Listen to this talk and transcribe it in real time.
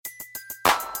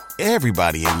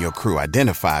Everybody in your crew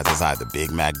identifies as either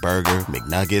Big Mac Burger,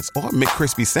 McNuggets, or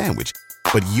McCrispy Sandwich.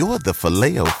 But you're the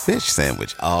Filet-O-Fish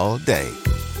Sandwich all day.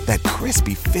 That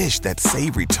crispy fish, that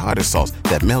savory tartar sauce,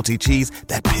 that melty cheese,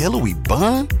 that pillowy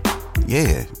bun.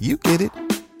 Yeah, you get it.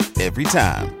 Every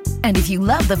time. And if you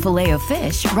love the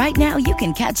Filet-O-Fish, right now you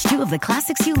can catch two of the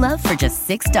classics you love for just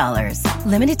 $6.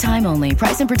 Limited time only.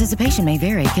 Price and participation may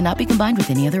vary. Cannot be combined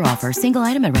with any other offer. Single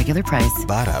item at regular price.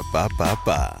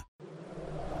 Ba-da-ba-ba-ba.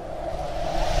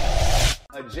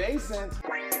 Adjacent.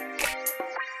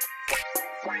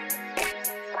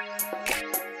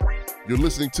 You're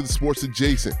listening to the Sports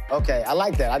Adjacent. Okay, I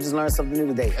like that. I just learned something new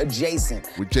today. Adjacent.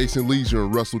 With Jason Leisure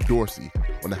and Russell Dorsey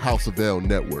on the House of L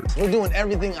Network. We're doing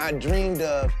everything I dreamed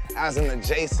of as an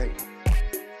adjacent.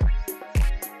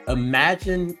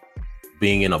 Imagine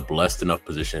being in a blessed enough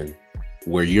position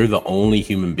where you're the only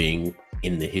human being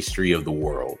in the history of the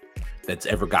world that's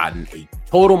ever gotten a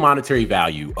total monetary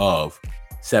value of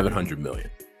 $700 million.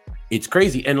 It's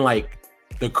crazy. And like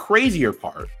the crazier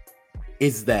part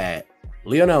is that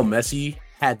Lionel Messi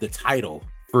had the title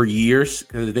for years,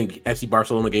 because I think FC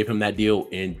Barcelona gave him that deal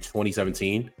in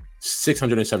 2017,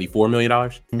 $674 million,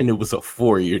 and it was a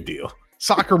 4-year deal.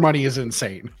 Soccer money is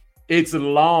insane. It's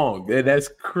long. That's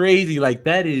crazy. Like,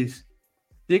 that is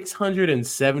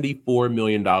 $674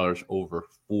 million over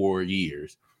 4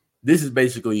 years. This is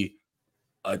basically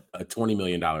a $20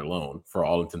 million loan for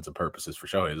all intents and purposes for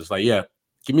Shohei. It's like, yeah,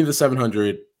 give me the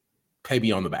 700, pay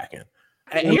me on the back end.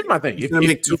 And here's my thing. He's going to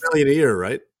make $2 million a year,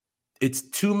 right? It's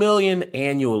 $2 million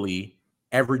annually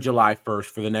every July 1st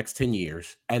for the next 10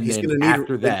 years. And he's then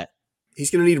after that,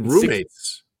 he's going to need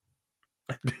roommates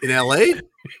in LA.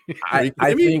 I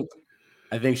think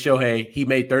Shohei, he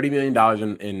made $30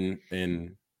 million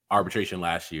in arbitration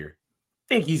last year.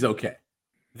 I think he's okay.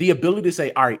 The ability to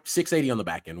say, all right, 680 on the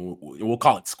back end, we'll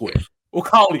call it square. We'll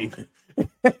call it even.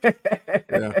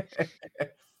 Yeah.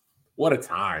 What a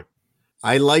time.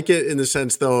 I like it in the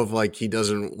sense, though, of like he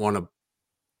doesn't want to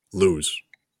lose.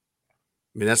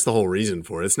 I mean, that's the whole reason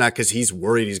for it. It's not because he's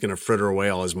worried he's going to fritter away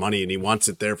all his money and he wants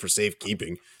it there for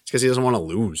safekeeping. It's because he doesn't want to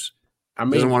lose. I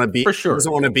mean, he doesn't want to be, for sure. He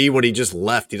doesn't want to be what he just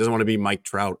left. He doesn't want to be Mike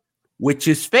Trout. Which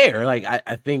is fair. Like,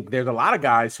 I think there's a lot of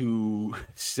guys who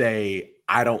say,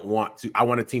 I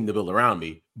want a team to build around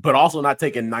me, but also not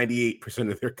taking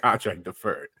 98% of their contract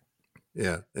deferred.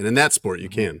 Yeah. And in that sport, you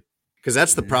can. Because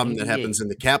that's the problem that happens in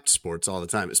the capped sports all the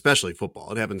time, especially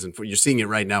football. It happens you're seeing it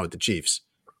right now with the Chiefs.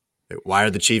 Why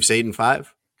are the Chiefs 8-5?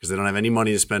 Because they don't have any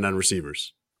money to spend on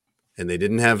receivers, and they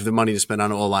didn't have the money to spend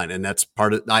on O-line, and that's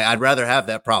part of. I'd rather have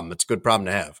that problem. It's a good problem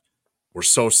to have. We're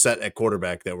so set at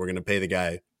quarterback that we're going to pay the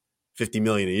guy $50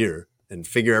 million a year and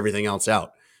figure everything else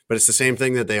out. But it's the same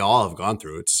thing that they all have gone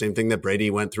through. It's the same thing that Brady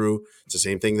went through. It's the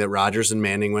same thing that Rodgers and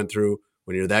Manning went through.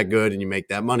 When you're that good and you make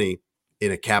that money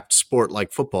in a capped sport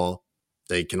like football,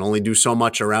 they can only do so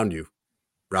much around you.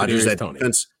 Rodgers,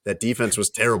 that defense was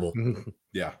terrible.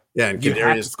 Yeah. Yeah, and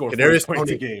Kadarius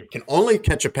Toney can only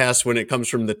catch a pass when it comes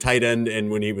from the tight end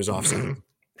and when he was offside.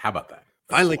 How about that?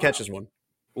 Finally catches one.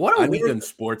 What a week in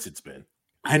sports it's been.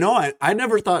 I know. I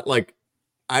never thought, like,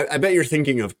 I bet you're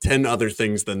thinking of 10 other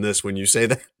things than this when you say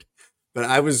that. But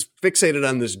I was fixated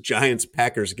on this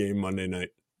Giants-Packers game Monday night.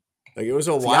 Like, it was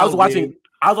a wild game.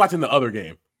 I was watching the other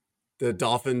game. The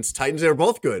Dolphins-Titans, they were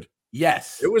both good.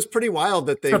 Yes. It was pretty wild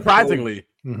that they surprisingly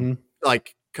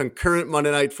like concurrent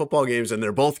Monday night football games, and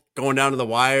they're both going down to the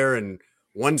wire, and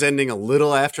one's ending a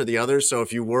little after the other. So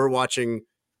if you were watching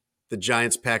the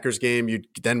Giants-Packers game, you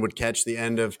then would catch the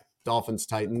end of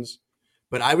Dolphins-Titans.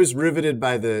 But I was riveted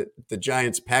by the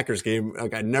Giants-Packers game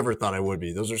like I never thought I would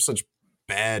be. Those are such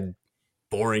bad,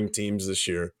 boring teams this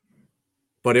year.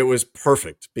 But it was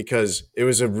perfect because it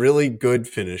was a really good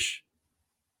finish.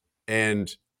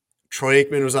 And Troy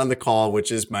Aikman was on the call,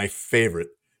 which is my favorite.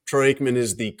 Troy Aikman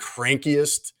is the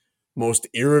crankiest, most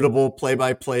irritable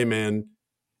play-by-play man.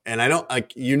 And I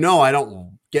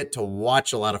don't get to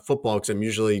watch a lot of football because I'm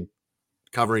usually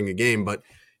covering a game. But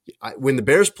when the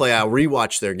Bears play, I'll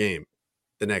rewatch their game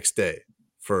the next day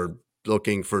for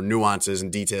looking for nuances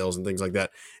and details and things like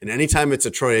that. And anytime it's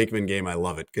a Troy Aikman game, I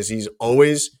love it because he's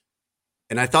always –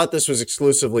 and I thought this was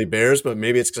exclusively Bears, but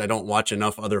maybe it's because I don't watch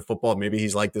enough other football. Maybe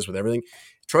he's like this with everything.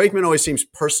 Troy Aikman always seems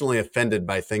personally offended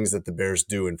by things that the Bears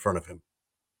do in front of him.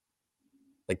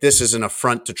 Like this is an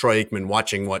affront to Troy Aikman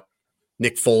watching what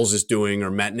Nick Foles is doing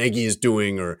or Matt Nagy is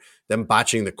doing or them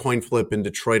botching the coin flip in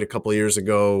Detroit a couple of years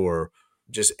ago or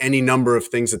just any number of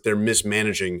things that they're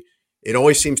mismanaging. It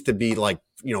always seems to be like,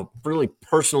 really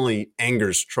personally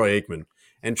angers Troy Aikman.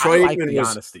 And Troy Aikman the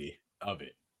honesty of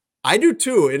it. I do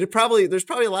too. There's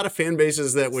probably a lot of fan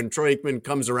bases that when Troy Aikman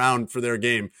comes around for their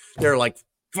game, they're like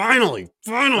Finally,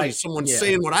 Like, someone's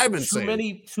saying what I've been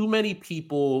saying. Too many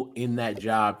people in that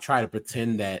job try to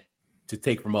pretend that to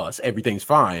take from us everything's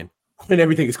fine when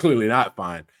everything is clearly not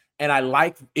fine. And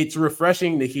it's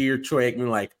refreshing to hear Troy Aikman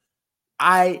like,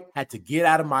 I had to get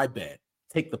out of my bed,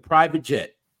 take the private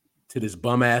jet to this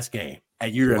bum ass game,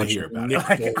 and you're gonna hear about it.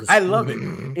 Like, I love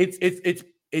it.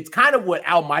 It's kind of what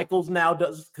Al Michaels now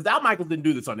does, because Al Michaels didn't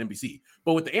do this on NBC.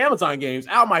 But with the Amazon games,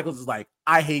 Al Michaels is like,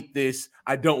 I hate this.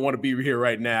 I don't want to be here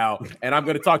right now. And I'm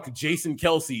going to talk to Jason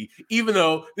Kelsey, even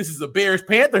though this is a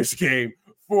Bears-Panthers game,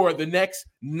 for the next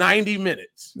 90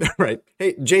 minutes. Right.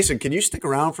 Hey, Jason, can you stick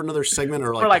around for another segment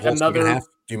or like another half?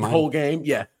 Do you mind? Whole game?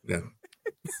 Yeah. That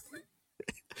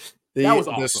was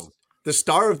awesome. The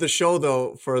star of the show,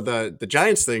 though, for the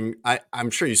Giants thing, I'm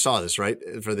sure you saw this, right?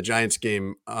 For the Giants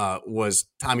game, was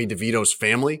Tommy DeVito's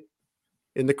family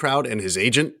in the crowd and his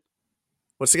agent.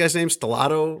 What's the guy's name?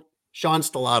 Sean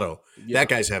Stellato. Yeah. That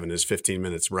guy's having his 15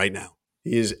 minutes right now.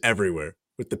 He is everywhere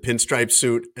with the pinstripe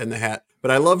suit and the hat.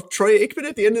 But I love Troy Aikman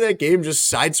at the end of that game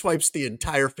just sideswipes the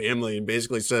entire family and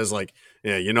basically says, like,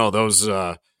 yeah, those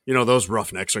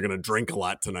roughnecks are going to drink a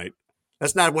lot tonight.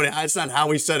 That's not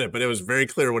how he said it, but it was very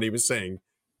clear what he was saying.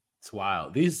 It's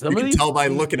wild. You can tell by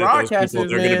looking at those people,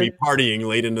 they're going to be partying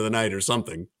late into the night or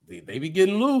something. They be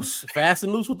getting loose, fast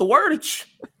and loose with the wordage.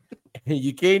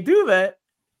 You can't do that.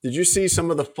 Did you see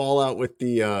some of the fallout with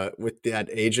that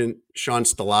agent Sean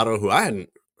Stellato, who I hadn't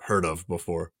heard of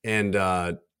before, and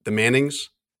the Mannings?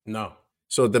 No.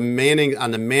 So on the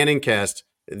Manning cast,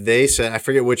 they said, I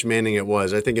forget which Manning it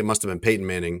was. I think it must have been Peyton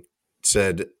Manning,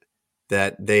 said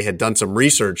that they had done some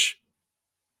research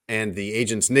and the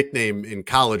agent's nickname in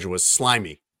college was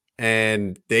Slimy.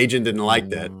 And the agent didn't like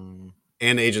that. And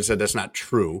the agent said that's not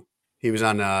true. He was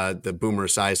on the Boomer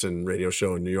Esiason radio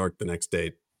show in New York the next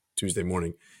day, Tuesday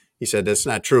morning. He said that's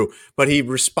not true. But he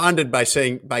responded by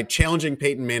challenging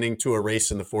Peyton Manning to a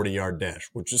race in the 40-yard dash,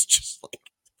 which is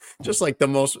just like the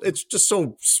most, it's just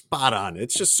so spot on.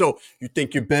 It's just so, you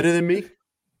think you're better than me?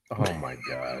 Oh my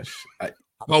gosh. How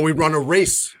about we run a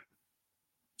race?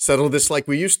 Settle this like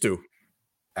we used to.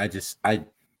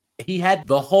 He had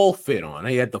the whole fit on.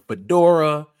 He had the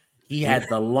fedora. He had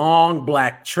the long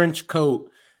black trench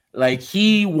coat. Like,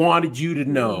 he wanted you to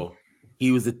know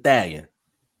he was Italian.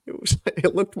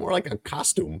 It looked more like a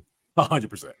costume.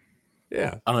 100%.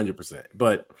 Yeah. 100%.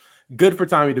 But good for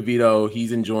Tommy DeVito.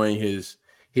 He's enjoying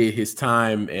his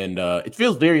time, and it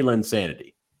feels very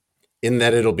Linsanity. In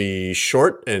that it'll be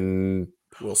short and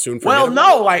we'll soon forget. Well,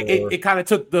 no, like it kind of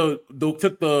took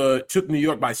New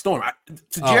York by storm.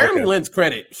 Jeremy Lin's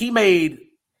credit, he made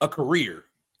a career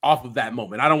off of that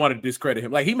moment. I don't want to discredit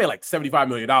him. Like, he made like $75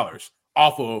 million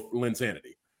off of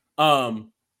Linsanity.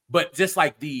 But just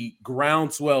like the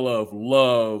groundswell of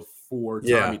love for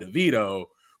Tommy DeVito,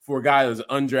 for a guy that's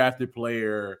an undrafted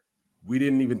player, we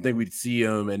didn't even think we'd see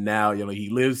him, and now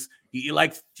he's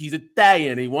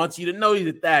Italian. He wants you to know he's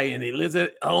Italian. He lives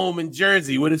at home in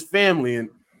Jersey with his family, and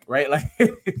right, like,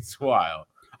 it's wild.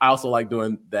 I also like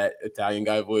doing that Italian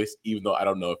guy voice, even though I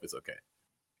don't know if it's okay.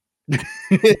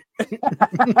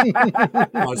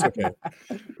 No, it's okay.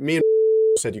 Me and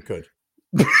said you could.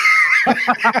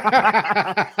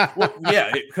 Well,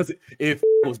 yeah, because if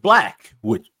it was black,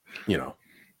 which anyway,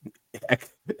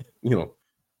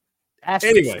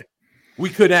 we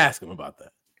could ask him about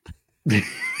that.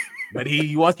 But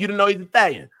he wants you to know he's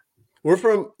Italian. We're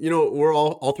from, we're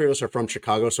all three of us are from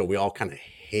Chicago, so we all kind of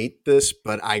hate this,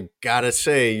 but I gotta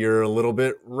say you're a little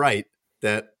bit right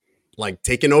that, like,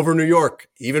 taking over New York,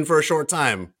 even for a short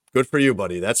time, good for you,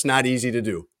 buddy. That's not easy to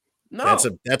do. No.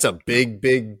 That's a big,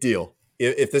 big deal.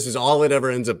 If this is all it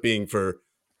ever ends up being for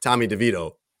Tommy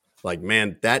DeVito, like,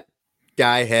 man, that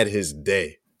guy had his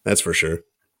day. That's for sure.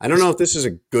 I don't know if this is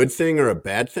a good thing or a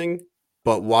bad thing,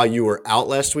 but while you were out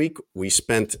last week, we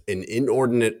spent an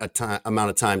inordinate amount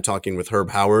of time talking with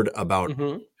Herb Howard about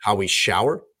how we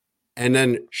shower. And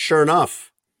then sure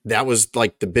enough, that was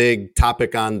like the big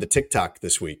topic on the TikTok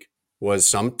this week, was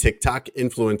some TikTok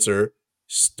influencer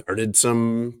started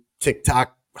some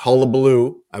TikTok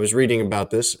hullabaloo. I was reading about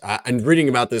this. I'm reading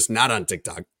about this not on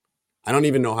TikTok. I don't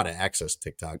even know how to access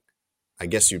TikTok. I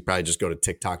guess you'd probably just go to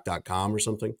TikTok.com or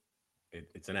something.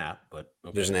 It's an app, but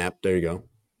okay. There's an app. There you go.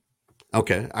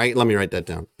 Okay. Let me write that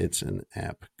down. It's an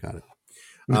app. Got it.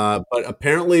 But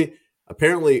apparently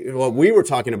what we were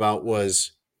talking about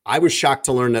was, I was shocked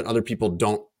to learn that other people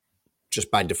don't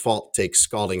just by default take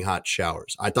scalding hot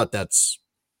showers. I thought that's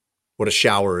what a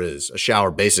shower is. A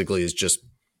shower basically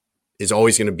is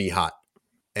always going to be hot.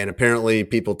 And apparently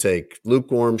people take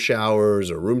lukewarm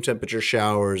showers or room temperature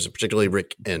showers, particularly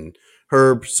Rick and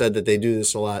Herb said that they do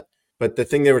this a lot. But the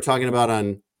thing they were talking about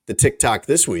on the TikTok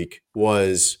this week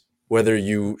was whether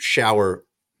you shower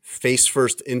face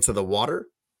first into the water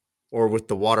or with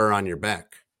the water on your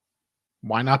back.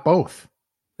 Why not both?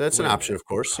 That's an option, of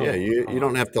course. Yeah, you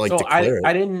don't have to declare it.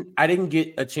 I didn't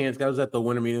get a chance. I was at the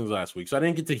winter meetings last week, so I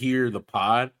didn't get to hear the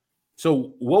pod.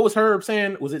 So what was Herb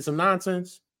saying? Was it some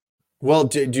nonsense? Well,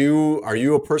 are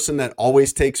you a person that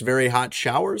always takes very hot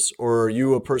showers, or are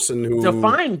you a person who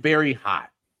define very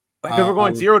hot? Like if we're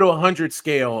going 0 to 100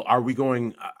 scale, are we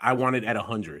going? I want it at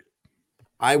 100.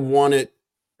 I want it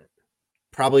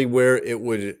probably where it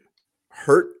would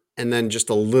hurt, and then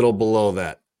just a little below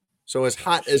that. So as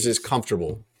hot as is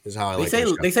comfortable is how I like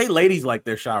it. They say ladies like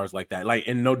their showers like that. Like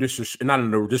in no disrespect, not in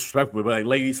no disrespect, but like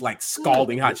ladies like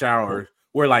scalding hot showers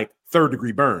where like 3rd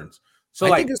degree burns. So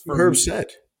I think that's what Herb said.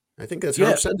 I think that's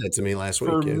Herb said that to me last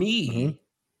week. For me,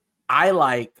 I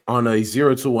like on a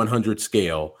 0 to 100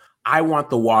 scale, I want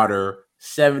the water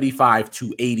 75 to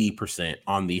 80%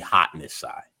 on the hotness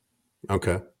side.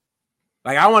 Okay.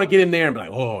 Like I want to get in there and be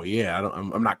like, oh yeah,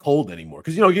 I'm not cold anymore.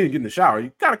 Because you get in the shower,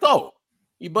 you gotta go.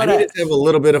 I need it to have a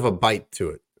little bit of a bite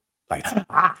to it. Like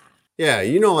yeah,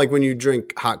 like when you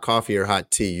drink hot coffee or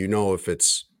hot tea, if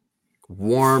it's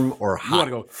warm or hot.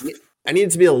 You want to go. I need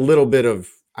it to be a little bit of.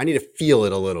 I need to feel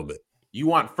it a little bit. You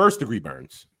want 1st degree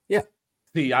burns. Yeah.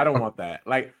 See, I don't want that.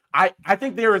 Like I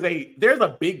think there's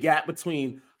a big gap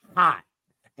between hot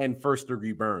and 1st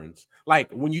degree burns.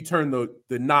 Like when you turn the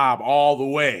knob all the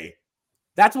way.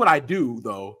 That's what I do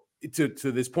though. To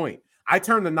this point, I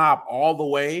turn the knob all the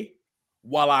way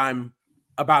while I'm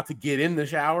about to get in the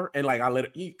shower, and like I let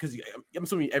it, because I'm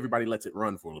assuming everybody lets it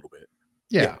run for a little bit.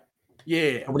 Yeah.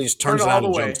 Nobody just turns it on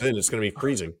and jumps in. It's gonna be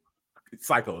freezing.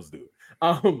 Psychos do.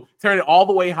 Turn it all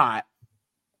the way hot.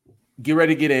 Get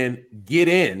ready to get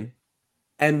in,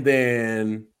 and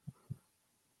then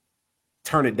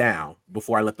turn it down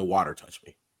before I let the water touch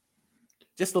me.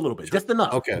 Just a little bit, just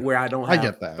enough. Okay. Where I don't have I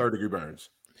get that. 3rd degree burns.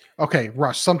 Okay,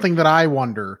 Russ, something that I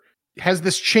wonder, has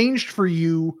this changed for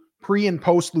you pre and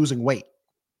post losing weight?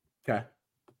 Okay.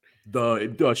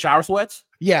 The shower sweats?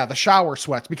 Yeah, the shower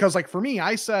sweats. Because like for me,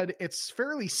 I said it's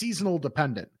fairly seasonal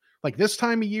dependent. Like this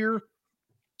time of year,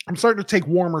 I'm starting to take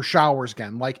warmer showers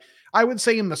again. Like I would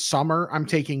say in the summer, I'm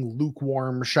taking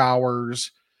lukewarm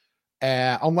showers,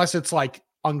 unless it's like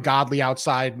ungodly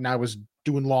outside and I was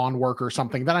doing lawn work or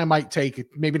something. Then I might take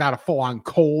maybe not a full on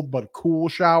cold, but a cool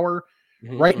shower.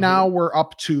 Mm-hmm, right now we're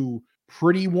up to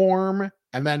pretty warm.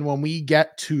 And then when we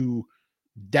get to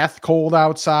death cold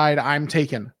outside, I'm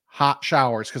taking hot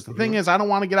showers. Because the thing is, I don't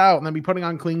want to get out and then be putting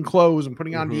on clean clothes and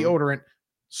putting on deodorant,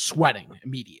 sweating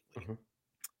immediately.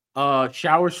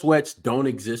 Shower sweats don't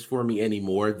exist for me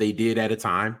anymore. They did at a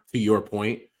time, to your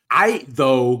point. I,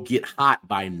 though, get hot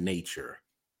by nature.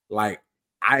 Like,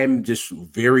 I am just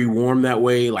very warm that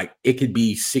way. Like, it could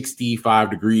be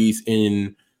 65 degrees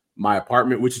in my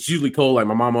apartment, which is usually cold. Like,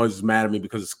 my mom always is mad at me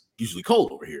because it's usually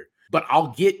cold over here. But I'll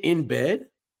get in bed.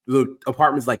 The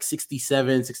apartment's like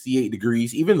 67, 68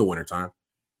 degrees, even in the wintertime.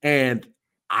 And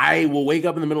I will wake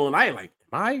up in the middle of the night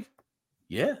like,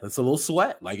 yeah, that's a little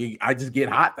sweat. Like, I just get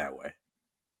hot that way.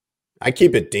 I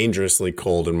keep it dangerously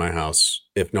cold in my house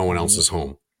if no one else is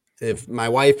home. If my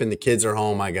wife and the kids are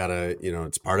home, I gotta,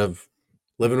 it's part of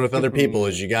living with other people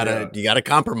is you gotta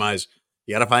compromise.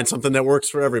 You gotta find something that works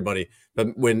for everybody.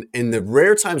 But when in the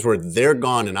rare times where they're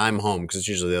gone and I'm home, because it's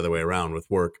usually the other way around with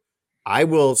work, I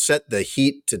will set the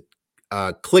heat to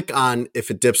click on if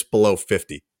it dips below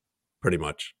 50, pretty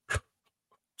much.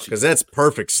 Because that's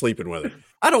perfect sleeping weather.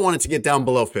 I don't want it to get down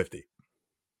below 50.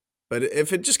 But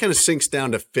if it just kind of sinks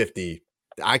down to 50,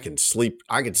 I can sleep.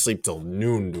 I can sleep till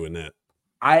noon doing that.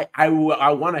 I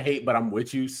want to hate, but I'm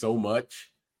with you so much.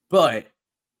 But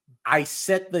I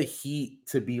set the heat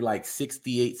to be like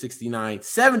 68, 69.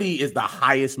 70 is the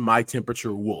highest my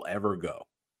temperature will ever go.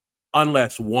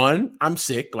 Unless one, I'm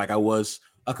sick like I was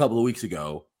a couple of weeks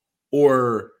ago,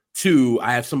 or two,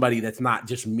 I have somebody that's not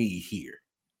just me here.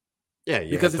 Yeah,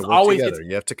 because it's always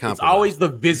you have to compromise. It's always the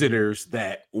visitors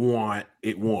that want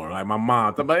it warm. Like my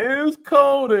mom, I'm like, it's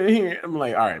cold in here. I'm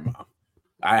like, all right, mom,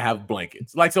 I have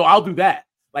blankets. Like, so I'll do that.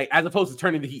 Like, as opposed to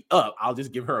turning the heat up, I'll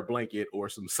just give her a blanket or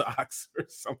some socks or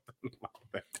something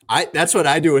like that. That's what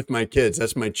I do with my kids.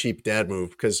 That's my cheap dad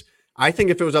move. Because I think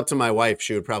if it was up to my wife,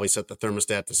 she would probably set the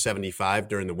thermostat to 75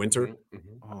 during the winter.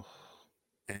 Mm-hmm. Oh.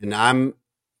 And I'm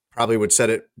probably would set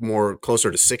it more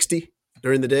closer to 60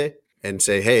 during the day and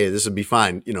say, hey, this would be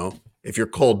fine. If you're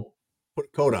cold, put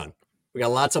a coat on. We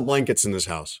got lots of blankets in this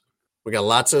house. We got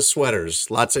lots of sweaters,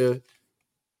 lots of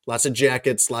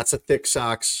jackets, lots of thick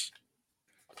socks.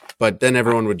 But then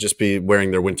everyone would just be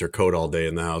wearing their winter coat all day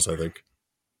in the house, I think.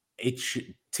 It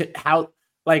should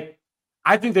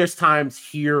I think there's times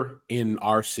here in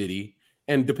our city,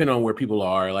 and depending on where people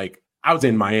are, like I was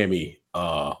in Miami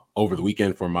over the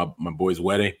weekend for my boy's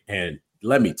wedding, and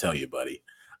let me tell you, buddy,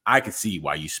 I could see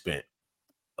why you spent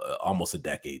almost a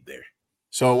decade there.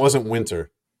 So it wasn't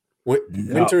winter.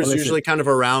 Winter is usually kind of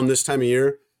around this time of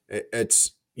year.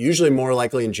 It's usually more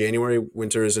likely in January.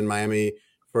 Winter is in Miami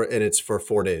and it's for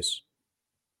 4 days.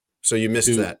 So you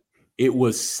missed that. It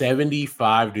was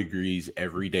 75 degrees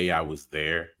every day I was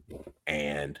there.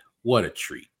 And what a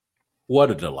treat.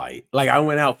 What a delight. Like I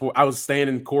was staying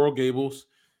in Coral Gables,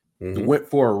 went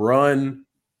for a run.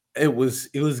 It was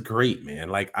great, man.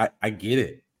 Like I get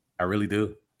it. I really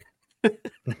do.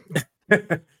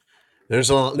 There's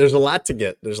a lot to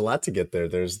get. There's a lot to get there.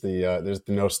 There's the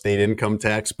no state income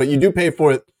tax, but you do pay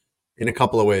for it in a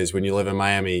couple of ways. When you live in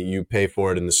Miami, you pay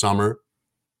for it in the summer,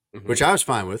 which I was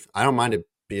fine with. I don't mind it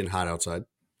being hot outside.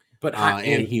 But hot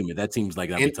and humid. That seems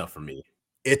like that'd be tough for me.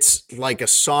 It's like a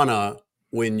sauna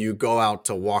when you go out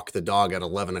to walk the dog at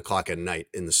 11 o'clock at night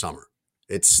in the summer.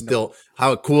 It's still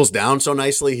how it cools down so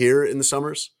nicely here in the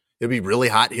summers. It'll be really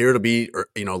hot here. It'll be,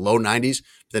 low 90s.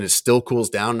 But then it still cools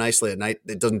down nicely at night.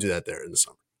 It doesn't do that there in the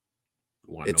summer.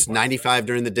 It's 95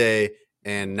 during the day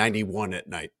and 91 at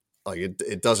night. Like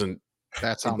it doesn't.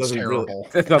 That sounds terrible.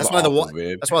 Really, that's why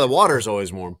the water is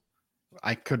always warm.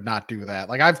 I could not do that.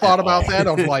 Like I've thought about that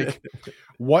of like,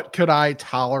 what could I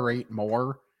tolerate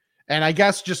more? And I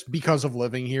guess just because of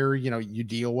living here, you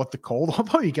deal with the cold,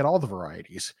 although you get all the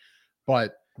varieties,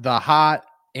 but the hot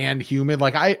and humid,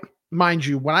 mind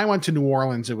you, when I went to New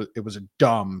Orleans, it was a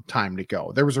dumb time to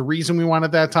go. There was a reason we went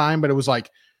at that time, but it was like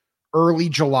early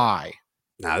July.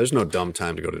 Nah, there's no dumb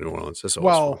time to go to New Orleans.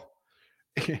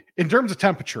 In terms of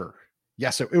temperature,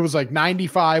 yes, it was like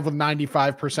 95 with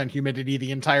 95% humidity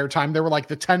the entire time. There were like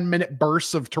the 10-minute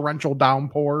bursts of torrential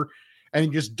downpour, and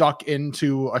you just duck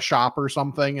into a shop or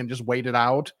something and just wait it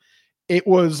out. It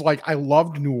was like, I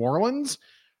loved New Orleans.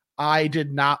 I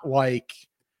did not like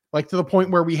to the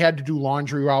point where we had to do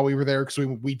laundry while we were there because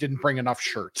we didn't bring enough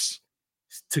shirts.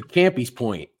 To Campy's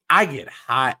point, I get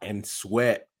hot and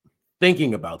sweat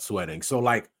thinking about sweating. So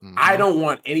I don't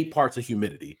want any parts of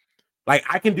humidity. Like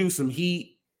I can do some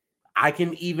heat. I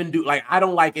can even do I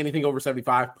don't like anything over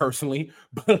 75 personally,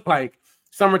 but like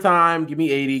summertime, give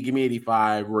me 80, give me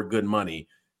 85. We're good money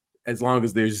as long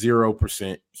as there's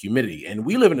 0% humidity. And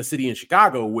we live in a city in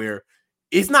Chicago where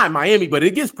it's not Miami, but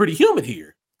it gets pretty humid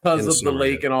here because of the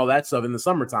lake and all that stuff in the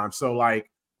summertime. So I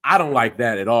don't like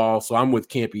that at all. So I'm with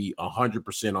Campy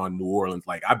 100% on New Orleans.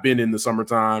 Like I've been in the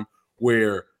summertime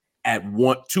where at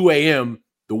 2 a.m.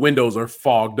 the windows are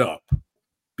fogged up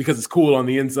because it's cool on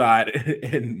the inside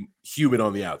and humid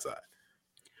on the outside.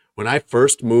 When I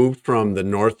first moved from the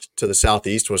north to the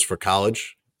southeast was for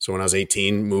college. So when I was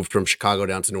 18, moved from Chicago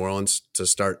down to New Orleans to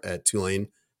start at Tulane,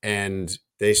 and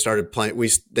they started playing.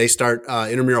 They start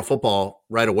intramural football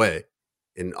right away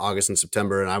in August and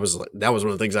September, and that was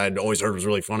one of the things I had always heard was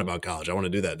really fun about college. I want to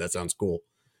do that. That sounds cool.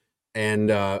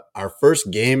 And our first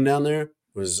game down there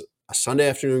was a Sunday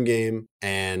afternoon game,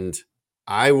 and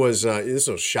I was this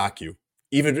will shock you,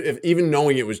 even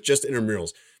knowing it was just intramurals,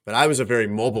 but I was a very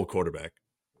mobile quarterback.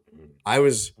 I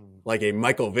was like a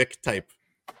Michael Vick type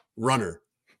runner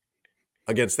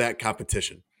against that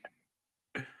competition.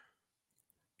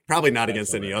 Probably not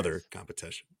against any other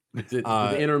competition.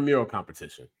 The intramural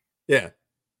competition. Yeah.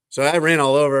 So I ran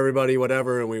all over everybody,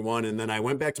 whatever, and we won. And then I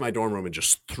went back to my dorm room and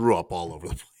just threw up all over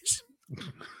the place.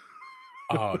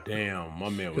 Oh, damn. My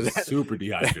man was super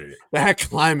dehydrated. That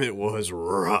climate was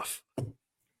rough.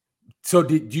 So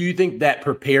do you think that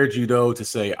prepared you, though, to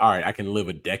say, all right, I can live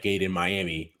a decade in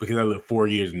Miami because I lived 4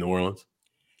 years in New Orleans?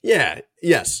 Yeah.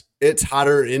 Yes. It's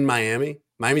hotter in Miami.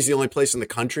 Miami's the only place in the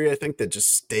country, I think, that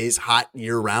just stays hot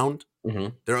year round.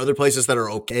 Mm-hmm. There are other places that are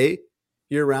okay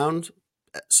year round.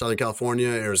 Southern California,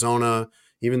 Arizona,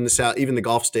 even the South, even the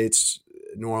Gulf states,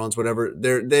 New Orleans, whatever.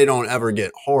 They don't ever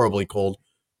get horribly cold.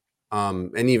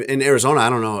 And even in Arizona, I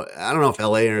don't know if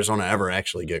LA and Arizona ever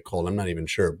actually get cold. I'm not even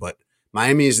sure, but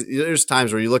there's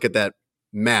times where you look at that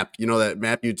map, that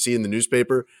map you'd see in the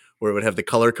newspaper where it would have the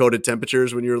color-coded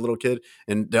temperatures when you were a little kid,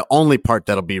 and the only part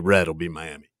that'll be red will be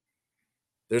Miami.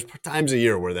 There's times a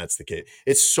year where that's the case.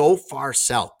 It's so far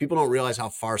south. People don't realize how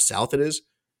far south it is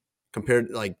compared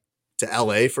to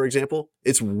LA, for example.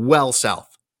 It's well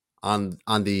south on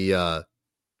the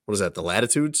what is that, the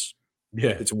latitudes?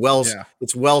 Yeah. It's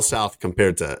well south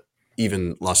compared to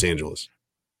even Los Angeles.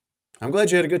 I'm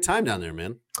glad you had a good time down there,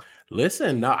 man.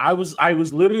 Listen, no, I was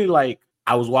literally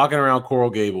I was walking around Coral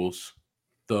Gables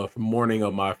the morning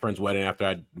of my friend's wedding after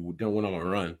I went on a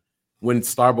run. When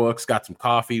Starbucks, got some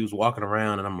coffee, was walking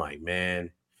around, and I'm like, man,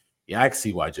 Yeah, I can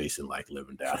see why Jason liked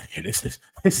living down here.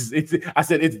 I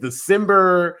said it's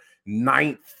December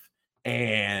 9th,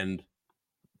 and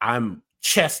I'm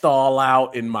chest all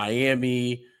out in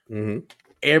Miami. Mm-hmm.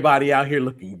 Everybody out here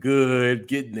looking good,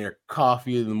 getting their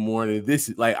coffee in the morning. This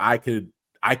is like I could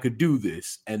do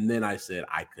this. And then I said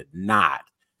I could not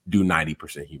do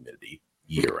 90% humidity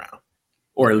year round,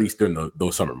 or at least during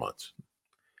those summer months.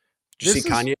 Did you see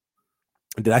Kanye?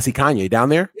 Did I see Kanye down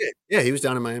there? Yeah, he was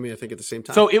down in Miami, I think, at the same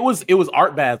time. So it was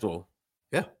Art Basel.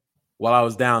 Yeah. While I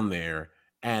was down there,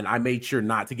 and I made sure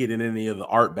not to get in any of the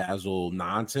Art Basel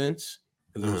nonsense.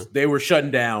 They were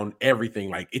shutting down everything.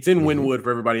 Like, it's in Wynwood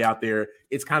for everybody out there.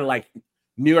 It's kind of like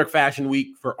New York Fashion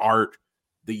Week for art.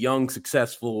 The young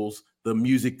successfuls, the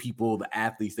music people, the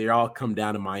athletes, they all come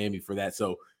down to Miami for that.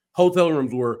 So hotel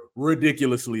rooms were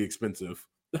ridiculously expensive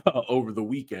over the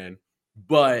weekend.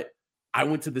 But I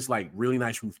went to this like really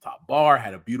nice rooftop bar,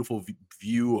 had a beautiful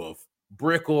view of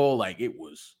Brickell. Like, it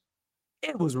was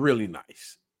really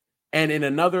nice. And in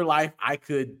another life, I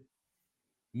could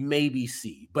maybe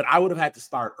see, but I would have had to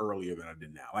start earlier than I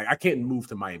did now. Like, I can't move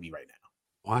to Miami right now.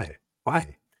 Why? What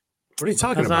are you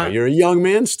talking about? You're a young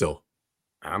man still.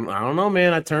 I don't know,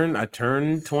 man. I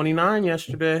turned 29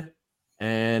 yesterday,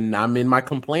 and I'm in my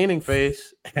complaining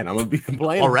phase, and I'm gonna be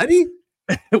complaining already.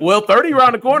 Well, 30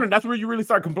 around the corner. That's where you really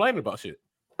start complaining about shit.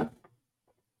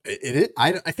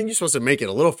 I think you're supposed to make it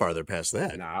a little farther past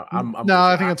that.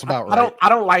 I think that's about right. I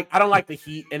don't like the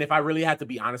heat, and if I really had to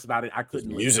be honest about it, I couldn't.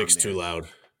 The music's too loud.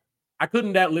 I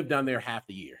couldn't live down there half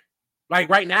the year. Like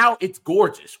right now, it's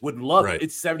gorgeous. Would love it.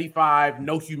 It's 75,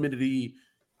 no humidity.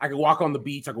 I could walk on the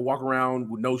beach. I could walk around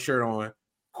with no shirt on.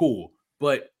 Cool.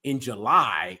 But in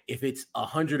July, if it's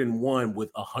 101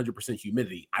 with 100%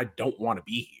 humidity, I don't want to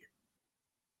be here.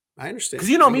 I understand. Because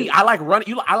you know me, I like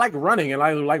running. I like running, and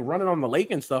I like running on the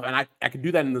lake and stuff. And I can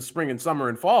do that in the spring and summer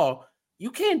and fall. You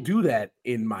can't do that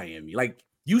in Miami. Like,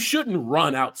 you shouldn't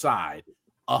run outside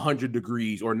 100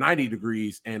 degrees or 90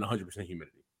 degrees and 100%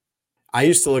 humidity. I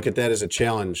used to look at that as a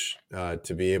challenge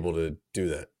to be able to do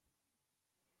that.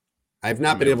 I've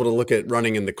not been able to look at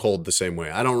running in the cold the same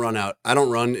way. I don't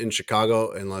run in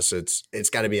Chicago unless it's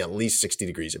got to be at least 60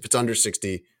 degrees. If it's under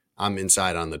 60, I'm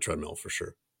inside on the treadmill for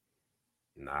sure.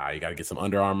 Nah, you got to get some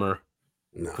Under Armour.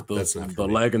 No, put that's not the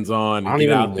leggings on. I don't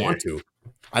even want to.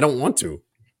 I don't want to.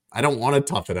 I don't want to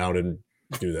tough it out and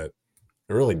do that.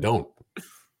 I really don't.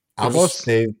 I'll just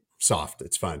stay soft.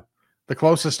 It's fine. The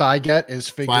closest I get is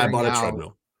figuring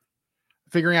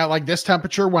out like this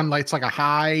temperature when like, it's like a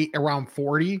high around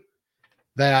 40,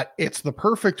 that it's the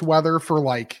perfect weather for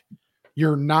like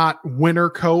you're not winter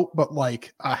coat, but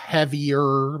like a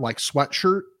heavier like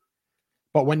sweatshirt.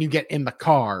 But when you get in the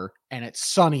car and it's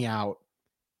sunny out,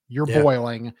 you're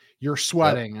boiling, you're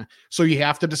sweating. Yep. So you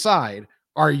have to decide,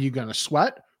 are you going to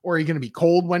sweat or are you going to be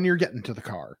cold when you're getting to the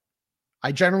car?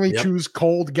 I generally choose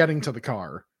cold getting to the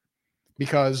car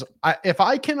because if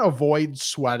I can avoid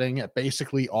sweating at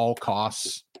basically all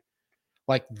costs,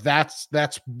 like that's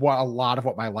what a lot of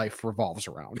what my life revolves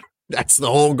around. That's the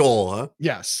whole goal, huh?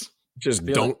 Yes. Just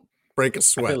don't break a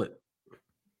sweat.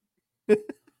 Right.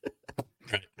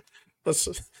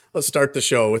 Let's start the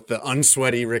show with the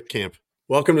unsweaty Rick Camp.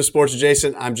 Welcome to Sports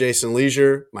Adjacent. I'm Jason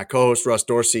Leisure. My co-host Russ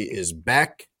Dorsey is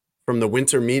back from the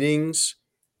winter meetings.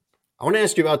 I want to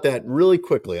ask you about that really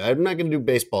quickly. I'm not going to do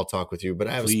baseball talk with you, but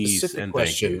I have a specific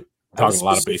question. Talking a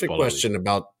lot of baseball. Question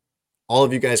about all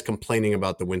of you guys complaining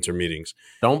about the winter meetings.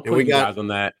 Don't put you guys on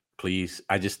that, please.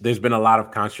 There's been a lot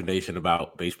of consternation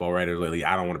about baseball writers lately.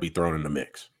 I don't want to be thrown in the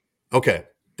mix. Okay,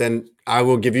 then I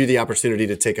will give you the opportunity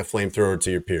to take a flamethrower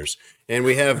to your peers. And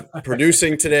we have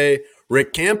producing today,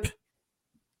 Rick Camp.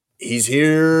 He's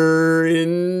here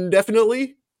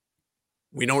indefinitely.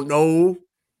 We don't know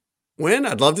when.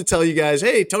 I'd love to tell you guys,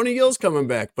 hey, Tony Gill's coming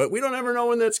back, but we don't ever know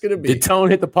when that's going to be. Did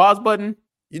Tone hit the pause button?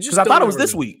 Because I thought it was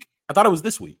this week.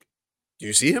 Do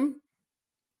you see him?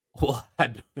 Well,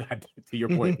 to your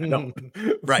point, I don't.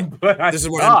 Right. This is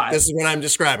what I'm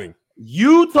describing.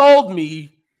 You told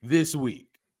me this week.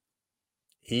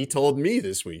 He told me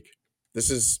this week. This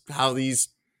is how these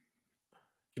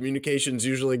communications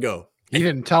usually go. He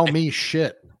didn't tell me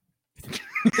shit.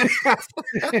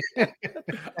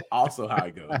 Also how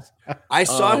it goes. I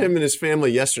saw him and his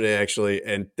family yesterday, actually,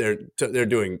 and they're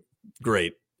doing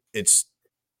great. It's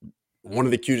one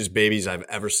of the cutest babies I've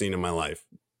ever seen in my life.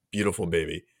 Beautiful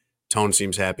baby. Tone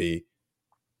seems happy.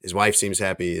 His wife seems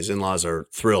happy. His in-laws are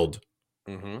thrilled.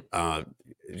 Mm-hmm.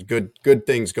 Good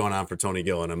things going on for Tony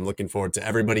Gill, and I'm looking forward to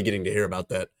everybody getting to hear about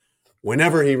that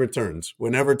whenever he returns,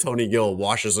 whenever Tony Gill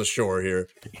washes ashore here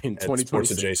in at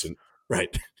Sports Adjacent.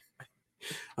 Right.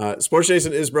 Sports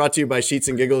Adjacent is brought to you by Sheets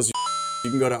and Giggles. You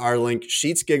can go to our link,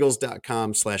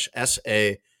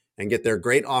 sheetsgiggles.com/SA, and get their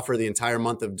great offer the entire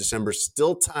month of December.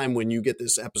 Still time when you get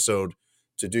this episode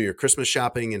to do your Christmas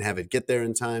shopping and have it get there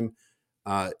in time.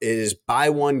 It is buy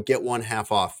one, get one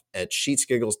half off at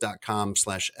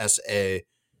sheetsgiggles.com/SA.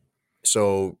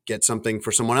 So get something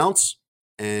for someone else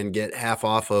and get half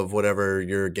off of whatever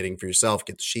you're getting for yourself.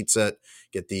 Get the sheet set,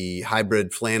 get the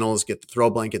hybrid flannels, get the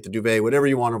throw blanket, the duvet, whatever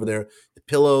you want over there. The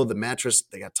pillow, the mattress,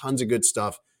 they got tons of good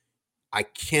stuff. I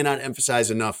cannot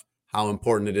emphasize enough how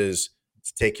important it is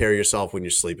to take care of yourself when you're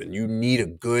sleeping. You need a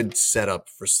good setup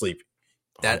for sleep.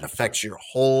 That affects your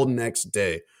whole next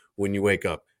day when you wake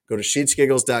up. Go to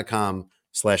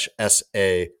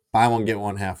sheetsgiggles.com/SA. Buy one, get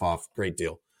one half off. Great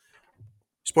deal.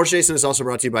 Sports Jason is also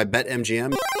brought to you by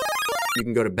BetMGM. You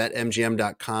can go to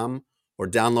betmgm.com or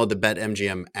download the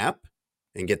BetMGM app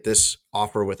and get this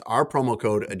offer with our promo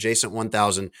code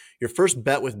adjacent1000. Your first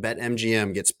bet with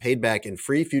BetMGM gets paid back in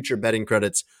free future betting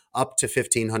credits up to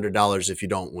 $1,500 if you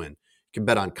don't win. You can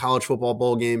bet on college football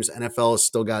bowl games. NFL has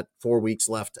still got 4 weeks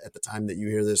left at the time that you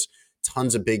hear this.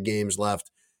 Tons of big games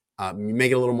left. You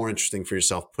make it a little more interesting for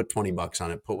yourself. Put $20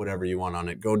 on it. Put whatever you want on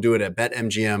it. Go do it at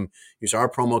BetMGM. Use our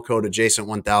promo code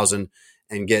adjacent1000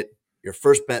 and get your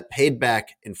first bet paid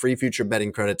back in free future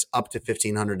betting credits up to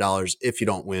 $1,500 if you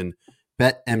don't win.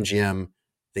 BetMGM,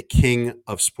 the king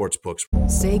of sportsbooks.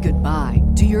 Say goodbye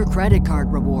to your credit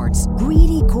card rewards.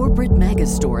 Greedy corporate mega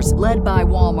stores, led by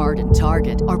Walmart and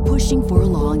Target, are pushing for a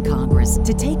law in Congress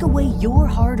to take away your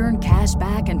hard-earned cash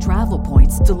back and travel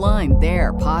points to line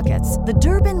their pockets. The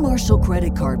Durbin-Marshall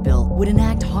credit card bill would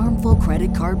enact harmful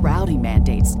credit card routing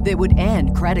mandates that would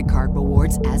end credit card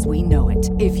rewards as we know it.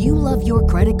 If you love your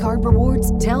credit card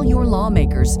rewards, tell your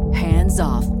lawmakers, hands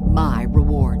off my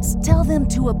rewards. Tell them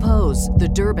to oppose the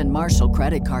Durbin-Marshall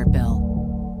credit card bill.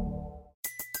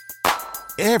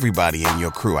 Everybody in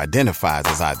your crew identifies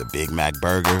as either Big Mac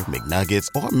Burger, McNuggets,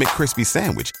 or McCrispy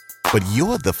Sandwich. But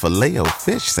you're the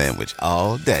Filet-O-Fish Sandwich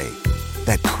all day.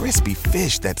 That crispy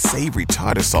fish, that savory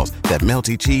tartar sauce, that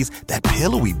melty cheese, that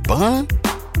pillowy bun.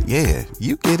 Yeah,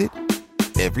 you get it.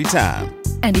 Every time.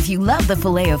 And if you love the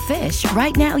Filet-O-Fish,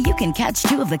 right now you can catch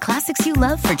two of the classics you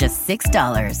love for just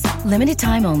 $6. Limited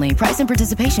time only. Price and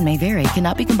participation may vary.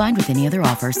 Cannot be combined with any other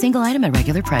offer. Single item at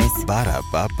regular price.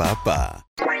 Ba-da-ba-ba-ba.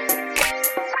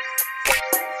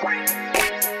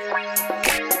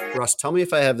 Russ, tell me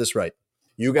if I have this right.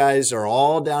 You guys are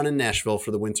all down in Nashville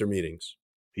for the winter meetings.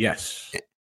 Yes.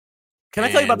 Can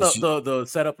I tell you about the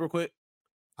setup real quick?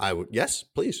 I would. Yes,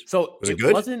 please. So was it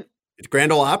good? Wasn't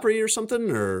Grand Ole Opry or something,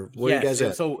 or where you guys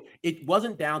at? So it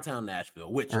wasn't downtown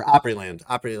Nashville, which or Opryland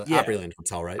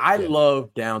Hotel, right? I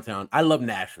love downtown. I love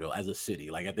Nashville as a city.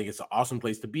 Like I think it's an awesome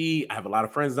place to be. I have a lot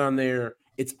of friends down there.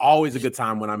 It's always a good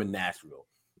time when I'm in Nashville.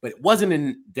 But it wasn't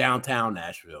in downtown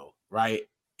Nashville, right?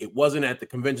 It wasn't at the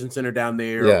convention center down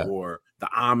there or the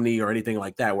Omni or anything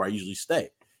like that where I usually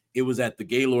stay. It was at the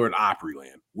Gaylord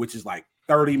Opryland, which is like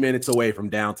 30 minutes away from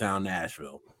downtown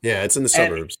Nashville. Yeah, it's in the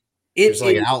suburbs. There's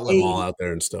like an outlet mall out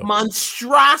there and stuff.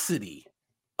 Monstrosity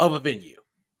of a venue,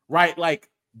 right? Like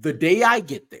the day I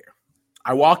get there,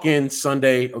 I walk in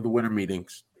Sunday of the winter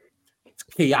meetings. It's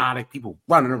chaotic. People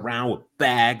running around with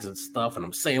bags and stuff. And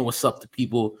I'm saying what's up to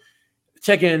people.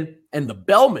 Check in, and the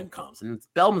bellman comes. And the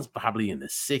bellman's probably in the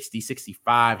 60,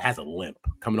 65, has a limp,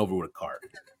 coming over with a cart.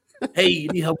 Hey, you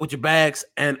need help with your bags?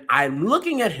 And I'm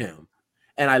looking at him.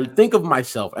 And I think of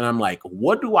myself and I'm like,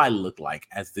 what do I look like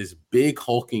as this big,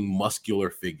 hulking, muscular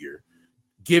figure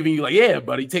giving you like, yeah,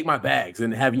 buddy, take my bags,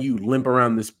 and having you limp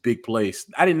around this big place?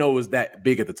 I didn't know it was that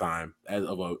big at the time as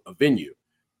of a venue.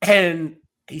 And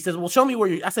he says, well, show me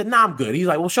where I said, nah, I'm good. He's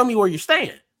like, well, show me where you're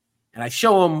staying. And I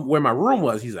show him where my room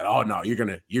was. He's like, oh no, you're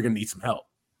gonna need some help.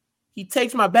 He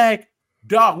takes my bag.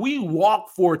 Dog, we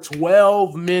walked for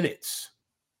 12 minutes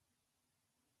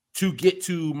to get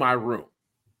to my room.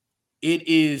 It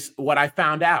is, what I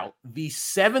found out, the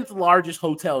 7th largest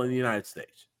hotel in the United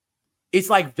States. It's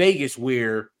like Vegas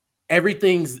where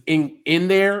everything's in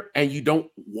there and you don't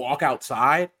walk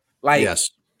outside. Like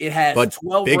it has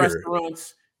 12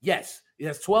 restaurants. Yes, it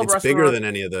has 12 restaurants. It's bigger than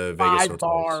any of the Vegas 5 hotels.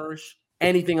 Bars,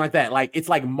 anything like that. Like it's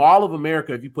like Mall of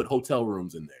America if you put hotel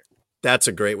rooms in there. That's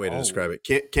a great way to describe it.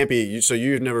 Can't be. So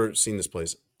you've never seen this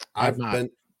place.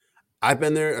 I've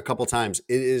been there a couple times.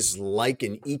 It is like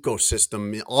an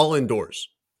ecosystem, all indoors.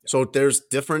 So there's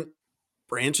different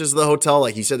branches of the hotel.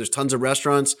 Like he said, there's tons of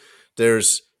restaurants.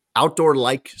 There's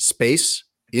outdoor-like space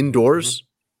indoors.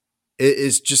 Mm-hmm. It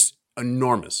is just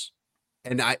enormous.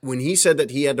 And when he said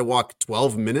that he had to walk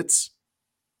 12 minutes,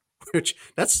 which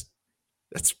that's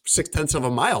 0.6 of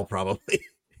a mile probably.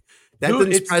 That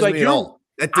didn't surprise me at all.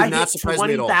 That did not surprise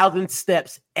me at all. 20,000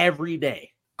 steps every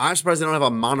day. I'm surprised they don't have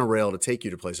a monorail to take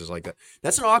you to places like that.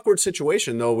 That's an awkward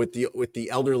situation though with the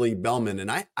elderly bellman,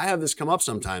 and I have this come up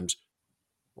sometimes,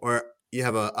 where you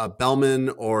have a bellman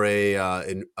or a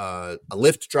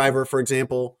Lyft driver, for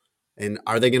example, and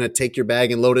are they going to take your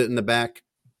bag and load it in the back?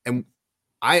 And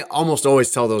I almost always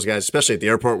tell those guys, especially at the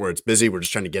airport where it's busy, we're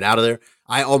just trying to get out of there.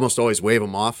 I almost always wave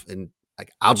them off and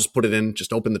like, I'll just put it in,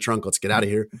 just open the trunk, let's get out of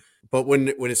here. But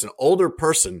when it's an older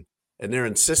person and they're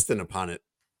insistent upon it,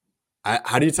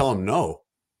 how do you tell them no?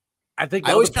 I think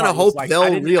I always kind of hope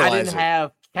they'll realize I didn't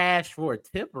have cash for a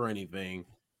tip or anything.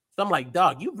 So I'm like,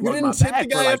 dog, you didn't tip the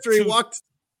guy after he walked.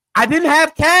 I didn't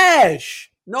have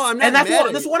cash. No, I'm not. And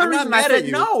that's one of the reasons I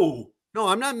said no. No,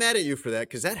 I'm not mad at you for that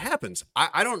because that happens.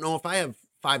 I don't know if I have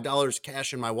 $5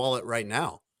 cash in my wallet right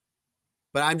now,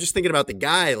 but I'm just thinking about the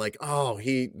guy. Like, oh,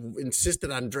 he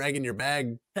insisted on dragging your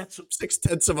bag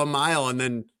 0.6 of a mile, and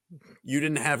then you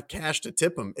didn't have cash to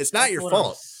tip him. It's not your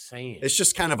fault. It's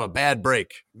just kind of a bad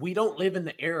break. We don't live in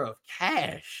the era of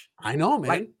cash. I know,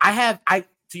 man. Like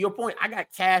to your point, I got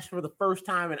cash for the first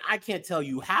time, and I can't tell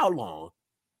you how long.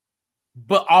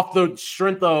 But off the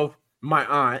strength of my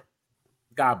aunt,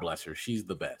 God bless her, she's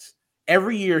the best.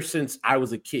 Every year since I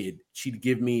was a kid, she'd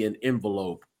give me an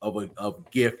envelope of a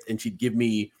gift, and she'd give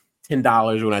me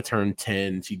 $10 when I turned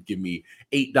 10. She'd give me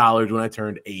 $8 when I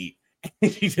turned 8.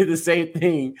 And she did the same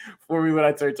thing for me when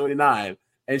I turned 29,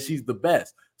 and she's the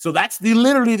best. So that's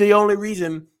literally the only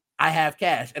reason I have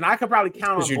cash, and I could probably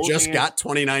count on. Because you just got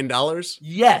 $29.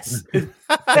 Yes, you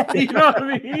know what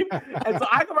I mean. And so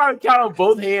I could probably count on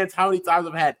both hands how many times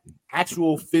I've had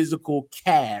actual physical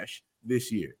cash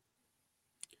this year.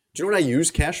 Do you know what I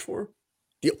use cash for?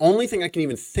 The only thing I can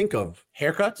even think of,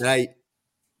 haircuts. That I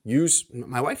use.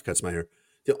 My wife cuts my hair.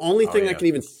 The only thing I can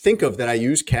even think of that I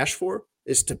use cash for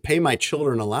is to pay my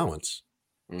children allowance.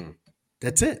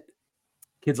 That's it.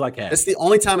 Kids like cash. That's the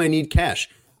only time I need cash.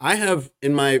 I have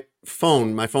in my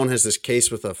phone has this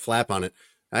case with a flap on it.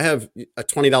 I have a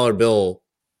 $20 bill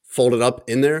folded up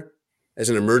in there as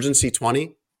an emergency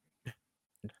 20.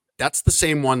 That's the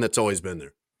same one that's always been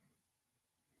there.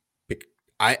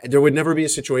 There would never be a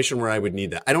situation where I would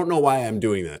need that. I don't know why I'm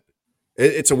doing that.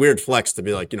 It's a weird flex to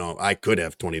be like, I could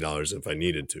have $20 if I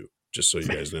needed to, just so you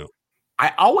guys know.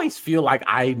 I always feel like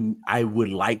I would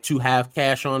like to have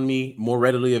cash on me more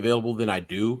readily available than I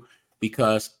do,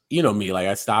 because you know me, like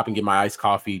I stop and get my iced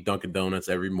coffee, Dunkin' Donuts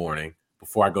every morning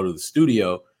before I go to the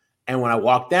studio. And when I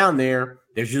walk down there,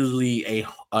 there's usually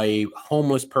a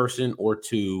homeless person or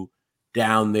two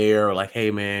down there, like, hey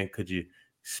man, could you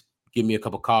give me a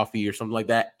cup of coffee or something like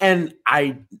that? And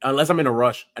unless I'm in a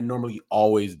rush, I normally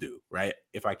always do, right?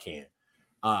 If I can.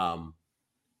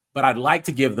 But I'd like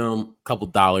to give them a couple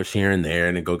dollars here and there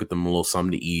and then go get them a little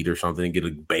something to eat or something and get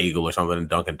a bagel or something in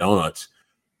Dunkin' Donuts.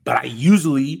 But I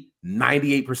usually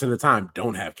 98% of the time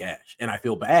don't have cash. And I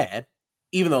feel bad,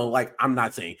 even though like I'm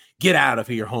not saying get out of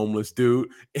here, homeless dude.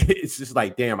 It's just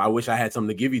like, damn, I wish I had something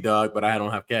to give you, dog, but I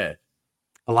don't have cash.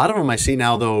 A lot of them I see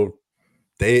now though,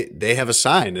 they have a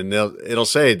sign and it'll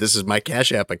say, this is my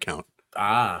Cash App account.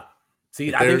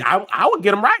 See, I think I would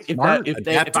get them right if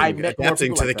I met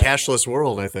adapting to the cashless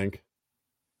world. I think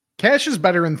cash is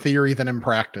better in theory than in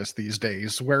practice these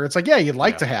days, where it's like, yeah, you'd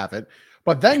like to have it,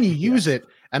 but then you use it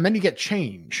and then you get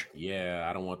change. Yeah,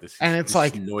 I don't want this. And it's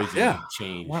like noisy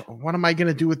change. What am I going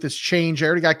to do with this change? I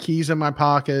already got keys in my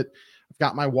pocket. I've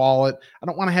got my wallet. I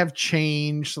don't want to have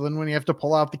change. So then when you have to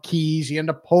pull out the keys, you end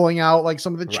up pulling out like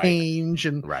some of the change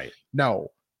and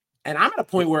no. And I'm at a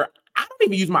point where I don't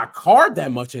even use my card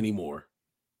that much anymore.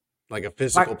 Like a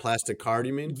physical plastic card,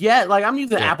 you mean? Yeah, like I'm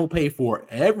using Apple Pay for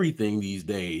everything these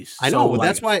days. I know, but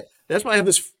that's why I have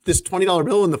this $20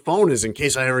 bill in the phone, is in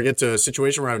case I ever get to a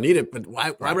situation where I need it. But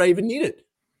why would I even need it?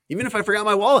 Even if I forgot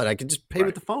my wallet, I could just pay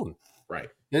with the phone. Right.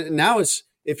 And now it's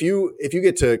if you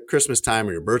get to Christmas time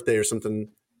or your birthday or something,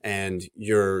 and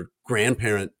your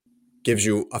grandparent gives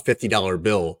you a $50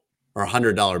 bill or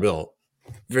 $100 bill,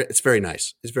 it's very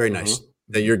nice. It's very nice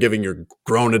that you're giving your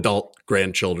grown adult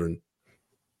grandchildren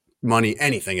money,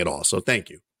 anything at all. So thank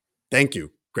you,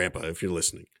 Grandpa, if you're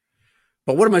listening.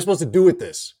 But what am I supposed to do with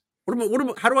this?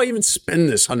 How do I even spend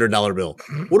this $100 bill?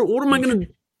 What am I going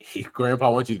to?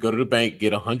 Grandpa wants you to go to the bank,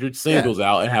 get 100 singles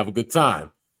out, and have a good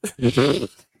time. But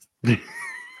to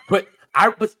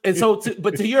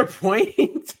your point,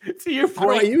 how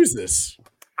do I use this?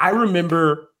 I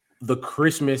remember the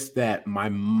Christmas that my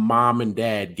mom and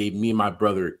dad gave me and my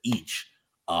brother each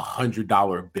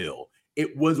 $100 bill.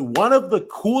 It was one of the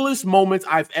coolest moments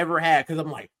I've ever had, because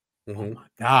I'm like, oh my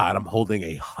God, I'm holding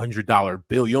 $100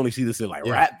 bill. You only see this in like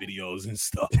rap videos and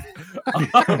stuff.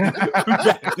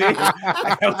 Back then,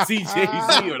 I don't see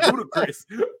Jay-Z or Ludacris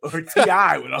or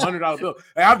T.I. with $100 bill.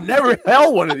 Like, I've never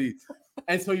held one of these.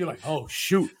 And so you're like, oh,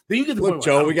 shoot. Then you get the Look, point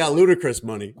Joe, where, we got Ludacris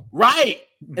money. Right.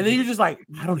 And then you're just like,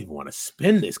 I don't even want to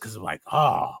spend this because I'm like,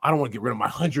 oh, I don't want to get rid of my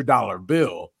 $100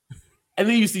 bill. And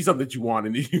then you see something that you want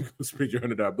and then you go spend your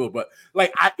 $100 bill. But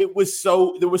like, there was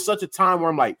such a time where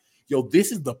I'm like, yo,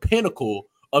 this is the pinnacle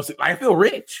of, like, I feel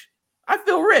rich. I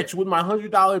feel rich with my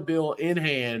 $100 bill in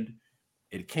hand.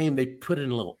 They put it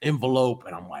in a little envelope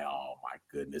and I'm like, oh my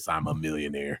goodness, I'm a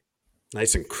millionaire.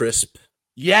 Nice and crisp.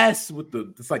 Yes,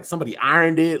 it's like somebody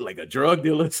ironed it, like a drug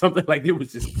dealer or something. Like it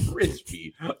was just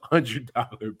crispy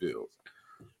 $100 bills.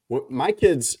 Well, my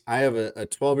kids, I have a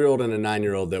 12-year-old and a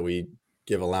 9-year-old that we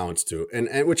give allowance to,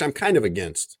 and which I'm kind of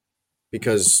against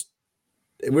because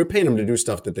we're paying them to do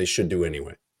stuff that they should do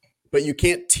anyway. But you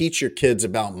can't teach your kids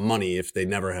about money if they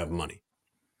never have money.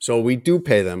 So we do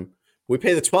pay them. We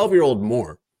pay the 12-year-old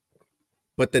more,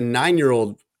 but the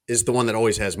 9-year-old is the one that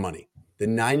always has money. The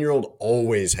 9-year-old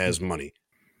always has money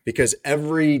because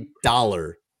every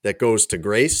dollar that goes to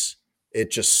Grace,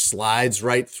 it just slides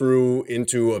right through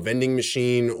into a vending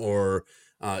machine or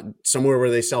somewhere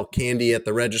where they sell candy at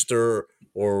the register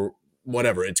or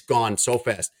whatever. It's gone so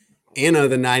fast. Anna,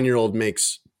 the 9-year-old,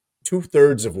 makes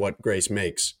 2/3 of what Grace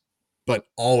makes, but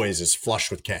always is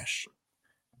flush with cash.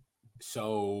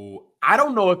 So I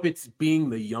don't know if it's being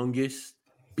the youngest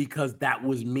because that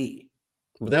was me.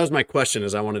 But that was my question,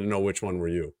 is I wanted to know which one were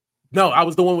you? No, I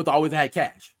was the one with always had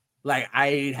cash. Like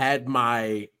I had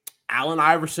my Allen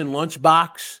Iverson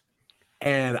lunchbox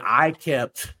and I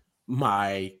kept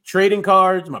my trading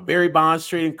cards, my Barry Bonds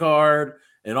trading card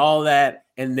and all that.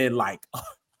 And then like,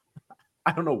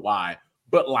 I don't know why,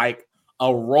 but like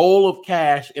a roll of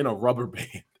cash in a rubber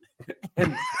band.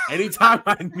 And anytime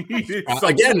I needed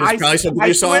again, it's probably something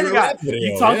you saw in a rap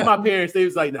video. You talk to my parents, they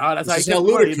was like, no, that's how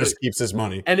Ludacris keeps his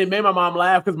money. And it made my mom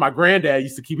laugh because my granddad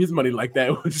used to keep his money like that.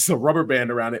 It was just a rubber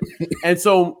band around it. And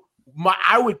so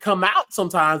I would come out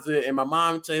sometimes and my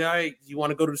mom would say, all right, you want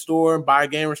to go to the store and buy a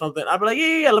game or something? I'd be like,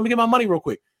 yeah, let me get my money real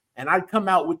quick. And I'd come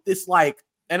out with this like,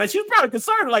 and she was probably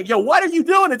concerned, like, yo, what are you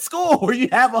doing at school where you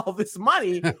have all this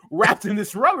money wrapped in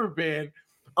this rubber band?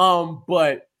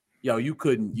 But yo, you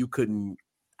couldn't.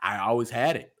 I always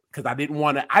had it because I didn't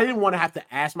want to have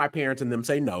to ask my parents and them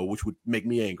say no, which would make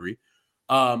me angry.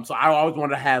 So I always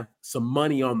wanted to have some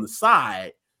money on the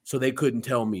side so they couldn't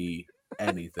tell me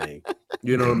anything.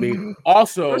 You know what I mean?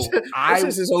 Also, this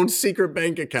is his own secret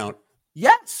bank account.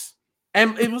 Yes,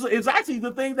 and it was actually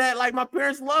the thing that like my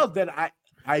parents loved, that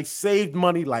I saved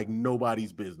money like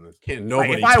nobody's business. Can't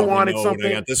nobody? Like, if I wanted something,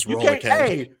 I got this roll of cash.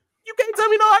 Hey, you can't tell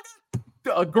me no. I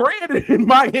got $1,000 in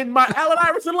my Allen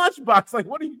Iverson lunchbox. Like,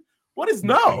 what is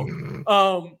no?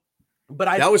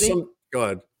 But go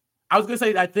ahead. I was gonna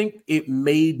say, I think it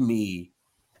made me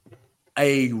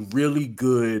a really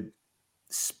good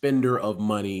spender of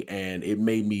money, and it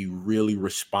made me really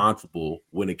responsible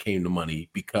when it came to money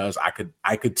because I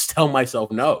could tell myself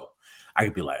no. I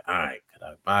could be like, all right, could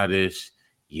I buy this?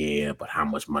 Yeah, but how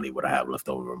much money would I have left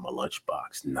over in my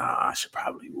lunchbox? Nah, I should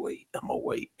probably wait. I'm gonna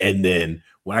wait. And then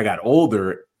when I got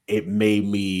older, it made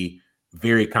me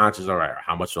very conscious. All right,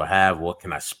 how much do I have? What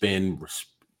can I spend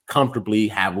comfortably,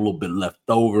 have a little bit left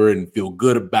over and feel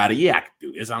good about it? Yeah, I can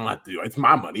do this. I don't have to do it. It's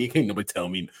my money. It can't nobody tell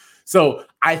me. So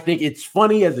I think it's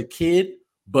funny as a kid,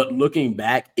 but looking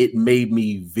back, it made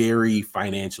me very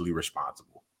financially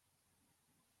responsible.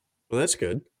 Well, that's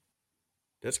good.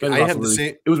 That's good.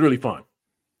 It was really fun.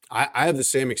 I have the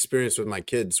same experience with my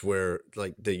kids where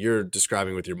like that you're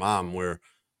describing with your mom, where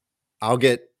I'll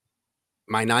get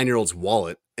my 9-year-old's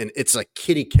wallet and it's a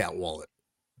kitty cat wallet.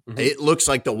 Mm-hmm. It looks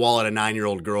like the wallet a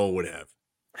 9-year-old girl would have.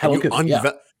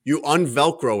 You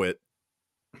unvelcro it.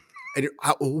 And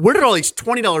where did all these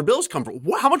 $20 bills come from?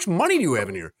 How much money do you have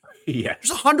in here? Yeah.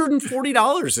 There's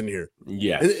 $140 in here.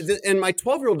 Yeah. And my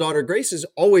 12-year-old daughter, Grace, is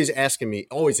always hitting me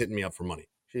up for money.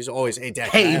 She's always, hey, Dad.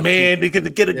 Hey, man, they get a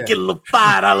little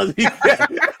 $5.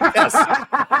 Yes.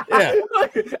 Yeah.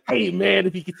 Hey, man,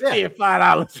 if you could spare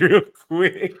 $5 real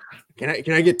quick. Can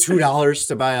I get $2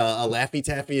 to buy a Laffy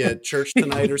Taffy at church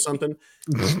tonight or something?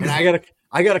 And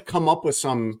I gotta come up with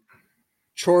some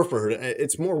chore for her.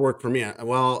 It's more work for me.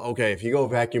 Well, okay, if you go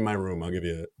vacuum my room, I'll give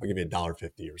you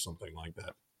 $1.50 or something like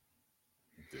that.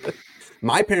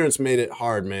 My parents made it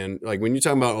hard, man. Like when you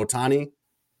talk about Ohtani.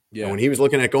 Yeah. And when he was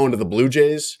looking at going to the Blue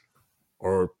Jays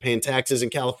or paying taxes in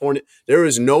California, there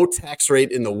is no tax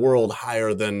rate in the world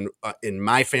higher than in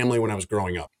my family when I was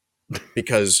growing up,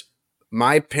 because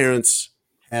my parents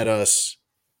had us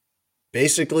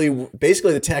Basically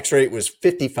the tax rate was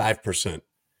 55%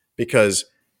 because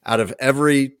out of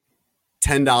every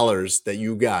 $10 that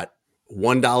you got,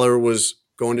 $1 was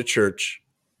going to church,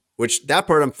 which that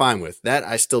part I'm fine with. That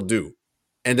I still do.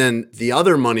 And then the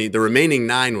other money, the remaining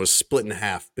 9 was split in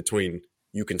half between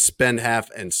you can spend half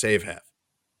and save half.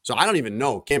 So I don't even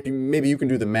know. Maybe you can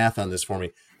do the math on this for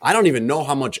me. I don't even know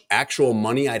how much actual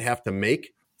money I'd have to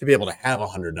make to be able to have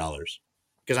 $100.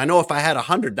 Because I know if I had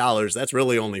 $100, that's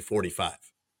really only 45.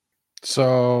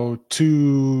 So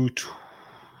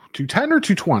 210 or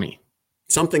 220?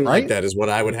 Something like that is what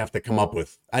I would have to come up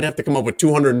with. I'd have to come up with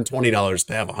 $220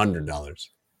 to have $100.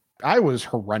 I was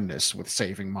horrendous with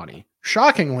saving money.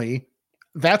 Shockingly,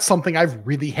 that's something I've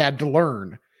really had to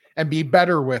learn and be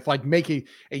better with, like make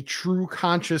a true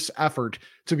conscious effort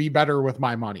to be better with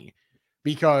my money,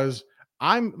 because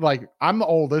I'm the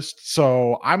oldest.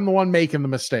 So I'm the one making the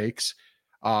mistakes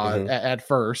at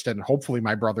first. And hopefully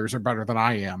my brothers are better than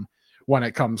I am when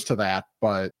it comes to that.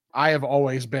 But I have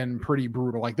always been pretty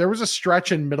brutal. Like there was a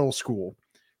stretch in middle school.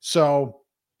 So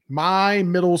my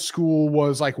middle school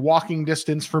was like walking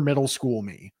distance for middle school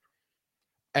me.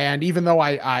 And even though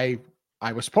I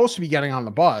was supposed to be getting on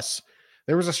the bus,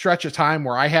 there was a stretch of time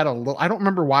where I had I don't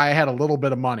remember why I had a little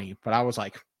bit of money, but I was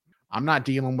like, I'm not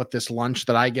dealing with this lunch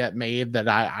that I get made that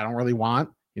I don't really want.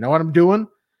 You know what I'm doing?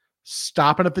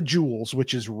 Stopping at the Jewels,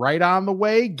 which is right on the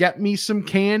way. Get me some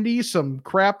candy, some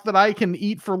crap that I can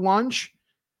eat for lunch.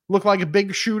 Look like a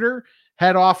big shooter.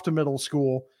 Head off to middle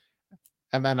school.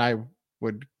 And then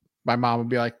my mom would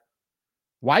be like,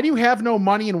 why do you have no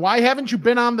money and why haven't you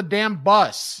been on the damn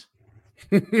bus?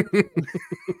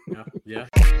 Yeah.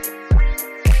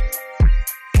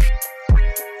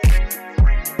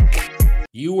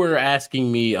 You were asking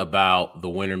me about the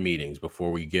winter meetings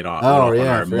before we get on, on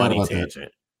our money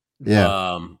tangent.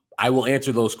 Yeah. I will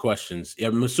answer those questions.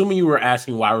 I'm assuming you were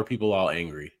asking why were people all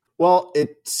angry? Well,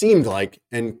 it seemed like,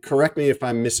 and correct me if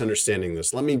I'm misunderstanding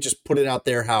this, let me just put it out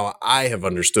there how I have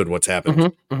understood what's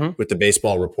happened with the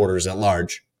baseball reporters at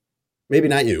large. Maybe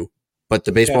not you, but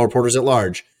the baseball reporters at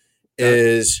large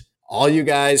is all you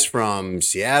guys from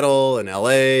Seattle and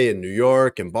LA and New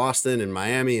York and Boston and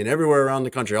Miami and everywhere around the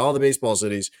country, all the baseball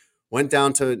cities went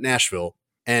down to Nashville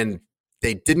and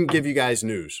they didn't give you guys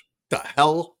news. The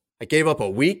hell? I gave up a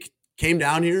week, came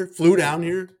down here, flew down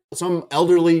here. Some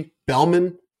elderly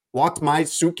bellman walked my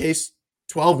suitcase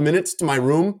 12 minutes to my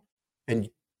room, and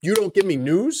you don't give me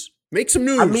news? Make some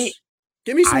news.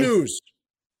 Give me some news.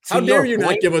 How dare you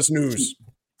not give us news?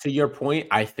 To your point,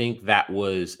 I think that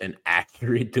was an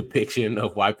accurate depiction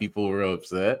of why people were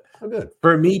upset. Oh, good.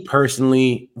 For me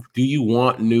personally, do you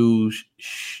want news?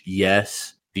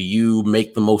 Yes. Do you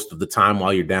make the most of the time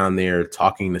while you're down there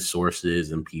talking to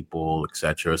sources and people,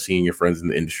 etc., seeing your friends in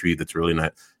the industry? That's really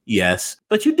not. Yes,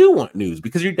 but you do want news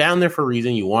because you're down there for a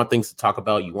reason. You want things to talk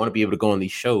about. You want to be able to go on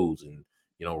these shows and,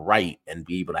 write and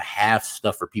be able to have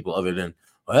stuff for people other than,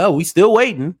 well, we still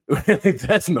waiting.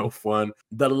 That's no fun.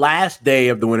 The last day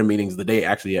of the winter meetings, the day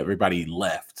actually everybody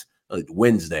left,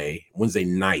 Wednesday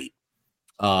night,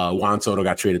 Juan Soto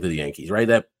got traded to the Yankees, right?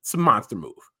 That's a monster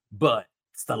move, but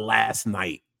it's the last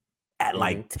night at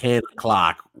like 10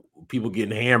 o'clock. People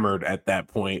getting hammered at that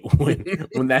point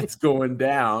when that's going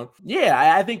down.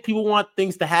 Yeah, I think people want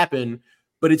things to happen,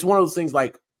 but it's one of those things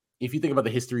like, if you think about the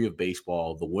history of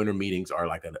baseball, the winter meetings are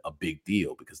like a big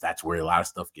deal because that's where a lot of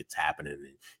stuff gets happening.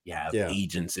 And you have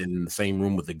agents in the same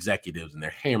room with executives and they're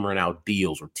hammering out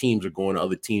deals, or teams are going to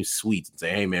other teams' suites and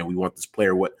say, hey man, we want this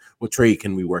player. What trade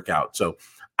can we work out? So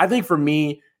I think for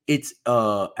me, it's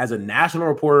as a national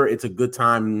reporter, it's a good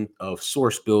time of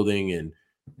source building and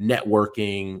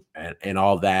networking and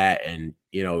all that. And,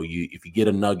 if you get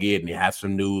a nugget and you have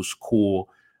some news, cool.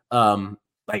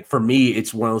 Like for me,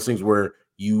 it's one of those things where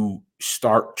you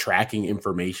start tracking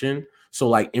information. So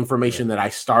like information that I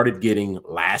started getting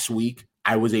last week,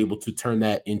 I was able to turn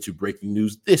that into breaking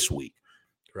news this week.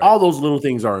 Right. All those little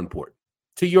things are important.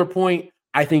 To your point,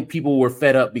 I think people were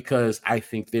fed up because I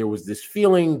think there was this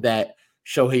feeling that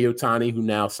Shohei Ohtani, who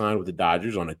now signed with the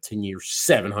Dodgers on a 10-year,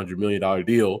 $700 million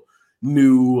deal,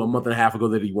 knew a month and a half ago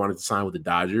that he wanted to sign with the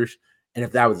Dodgers. And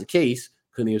if that was the case,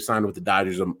 couldn't he have signed with the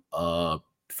Dodgers 4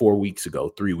 weeks ago,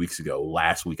 3 weeks ago,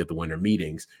 last week at the winter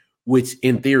meetings, which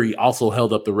in theory also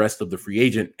held up the rest of the free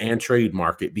agent and trade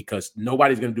market because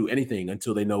nobody's going to do anything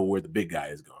until they know where the big guy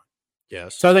is going.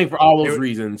 Yes. So I think for all those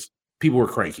reasons, people were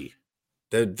cranky.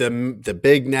 The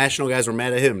big national guys were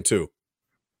mad at him too,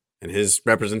 and his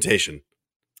representation.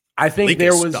 I think leaking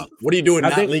there was stuff. What are you doing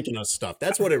not leaking us stuff?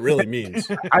 That's what it really means.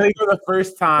 I think for the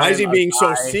first time, why is he being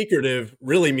so secretive?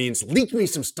 Really means leak me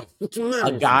some stuff.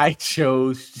 A guy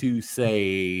chose to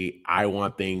say, I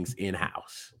want things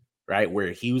in-house, right?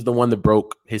 Where he was the one that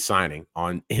broke his signing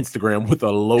on Instagram with a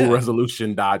low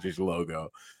resolution Dodgers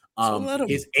logo.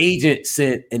 His agent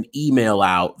sent an email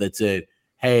out that said,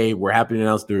 hey, we're happy to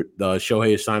announce the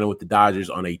Shohei is signing with the Dodgers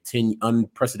on a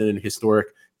unprecedented, historic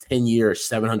 10-year,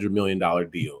 $700 million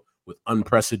deal with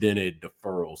unprecedented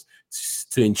deferrals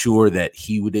to ensure that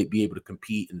he would be able to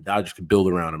compete and the Dodgers could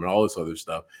build around him and all this other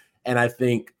stuff. And I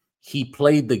think he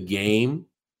played the game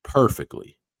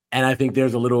perfectly. And I think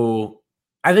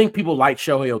I think people like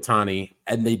Shohei Ohtani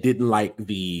and they didn't like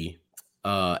the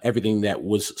everything that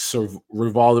was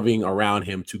revolving around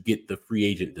him to get the free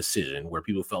agent decision, where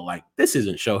people felt like this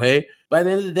isn't Shohei. But at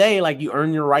the end of the day, like, you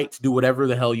earn your right to do whatever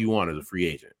the hell you want as a free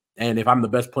agent. And if I'm the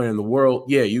best player in the world,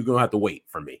 yeah, you're going to have to wait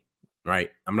for me, right?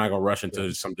 I'm not going to rush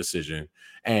into some decision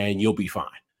and you'll be fine.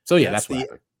 So yeah, that's what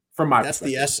happened. From my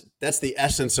perspective. That's the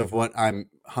essence of what I'm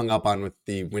hung up on with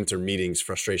the winter meetings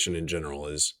frustration in general.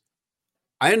 Is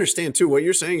I understand too, what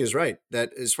you're saying is right.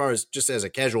 That as far as just as a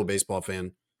casual baseball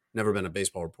fan, never been a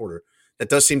baseball reporter, that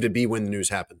does seem to be when the news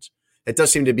happens. It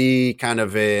does seem to be kind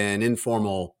of an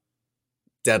informal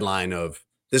deadline of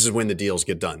this is when the deals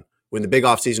get done. When the big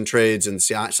offseason trades and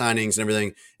signings and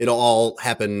everything, it'll all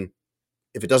happen.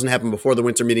 If it doesn't happen before the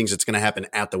winter meetings, it's going to happen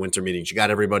at the winter meetings. You got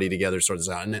everybody together, sort this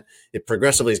out. And it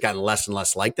progressively has gotten less and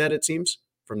less like that, it seems,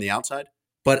 from the outside.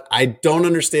 But I don't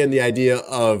understand the idea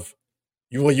of,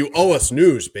 you owe us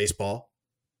news, baseball.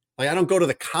 Like, I don't go to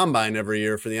the combine every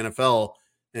year for the NFL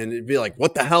and it'd be like,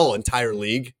 what the hell, entire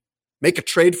league? Make a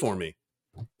trade for me.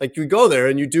 Like, you go there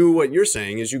and you do what you're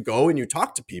saying is you go and you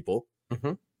talk to people.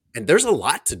 Mm-hmm. And there's a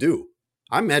lot to do.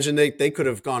 I imagine they could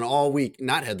have gone all week,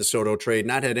 not had the Soto trade,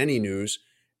 not had any news,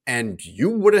 and you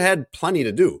would have had plenty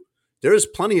to do. There is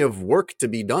plenty of work to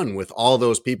be done with all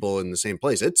those people in the same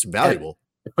place. It's valuable.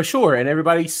 For sure. And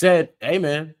everybody said, hey,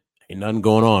 man, ain't nothing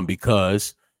going on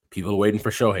because people are waiting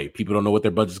for Shohei. People don't know what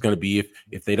their budget's going to be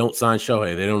if they don't sign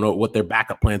Shohei. They don't know what their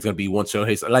backup plan is going to be once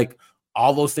Shohei's like,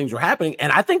 all those things were happening.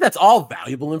 And I think that's all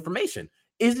valuable information.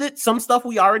 Is it some stuff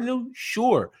we already knew?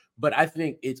 Sure. But I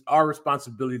think it's our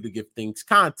responsibility to give things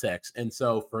context. And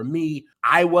so for me,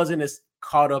 I wasn't as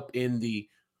caught up in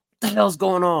what the hell's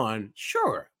going on.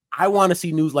 Sure, I want to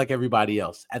see news like everybody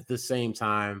else. At the same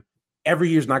time, every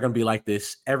year's not going to be like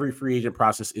this. Every free agent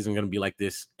process isn't going to be like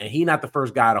this. And he's not the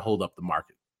first guy to hold up the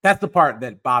market. That's the part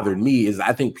that bothered me, is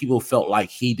I think people felt like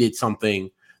he did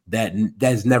something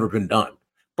that's never been done.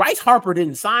 Bryce Harper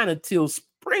didn't sign until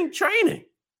spring training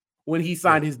when he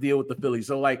signed his deal with the Phillies.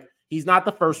 So, like, he's not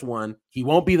the first one. He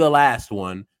won't be the last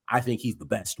one. I think he's the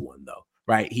best one, though,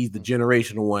 right? He's the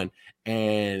generational one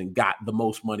and got the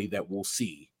most money that we'll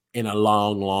see in a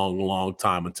long, long, long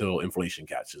time until inflation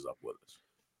catches up with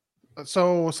us.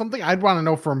 So something I'd want to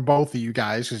know from both of you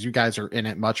guys, because you guys are in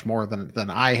it much more than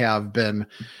I have been.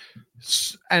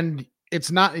 And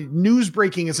it's not, news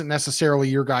breaking isn't necessarily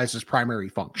your guys' primary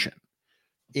function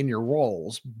in your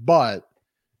roles, but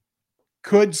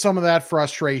could some of that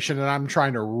frustration, and I'm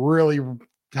trying to really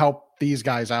help these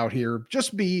guys out here,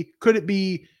 could it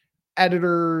be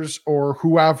editors or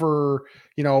whoever,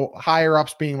 higher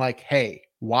ups being like, hey,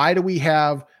 why do we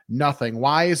have nothing?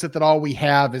 Why is it that all we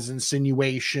have is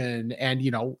insinuation and,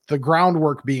 the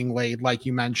groundwork being laid, like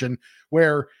you mentioned,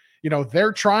 where,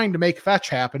 they're trying to make fetch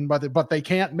happen, but they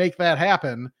can't make that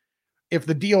happen if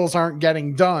the deals aren't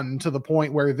getting done to the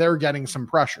point where they're getting some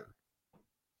pressure.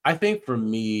 I think for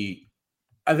me,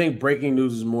 breaking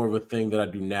news is more of a thing that I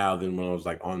do now than when I was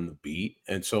like on the beat.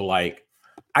 And so, like,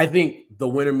 I think the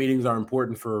winter meetings are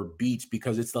important for beats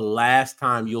because it's the last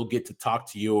time you'll get to talk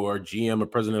to your GM or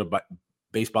president of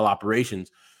baseball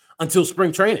operations until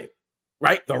spring training,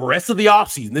 right? The rest of the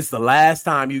offseason, this is the last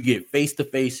time you get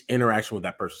face-to-face interaction with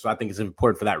that person. So I think it's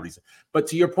important for that reason. But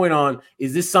to your point on,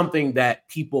 is this something that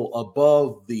people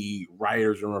above the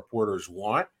writers and reporters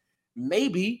want?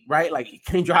 Maybe, right? Like, he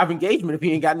can't drive engagement if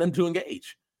he ain't got nothing to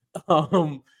engage.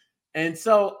 And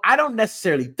so I don't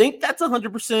necessarily think that's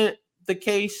 100% the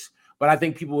case, but I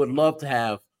think people would love to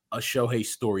have a Shohei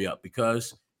story up,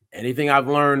 because anything I've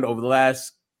learned over the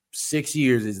last 6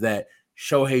 years is that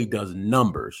Shohei does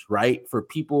numbers, right? For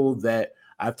people that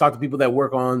I've talked to, people that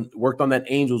worked on that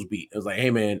Angels beat, it was like,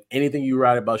 hey man, anything you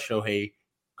write about Shohei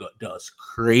does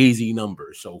crazy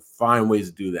numbers. So find ways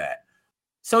to do that.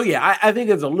 So yeah, I think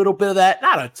there's a little bit of that,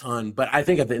 not a ton, but I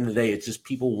think at the end of the day, it's just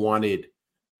people wanted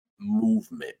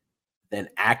movement than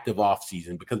active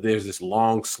offseason, because there's this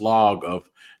long slog of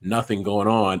nothing going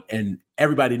on, and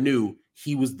everybody knew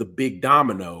he was the big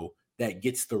domino that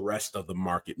gets the rest of the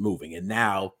market moving. And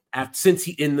now, since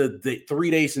he in the 3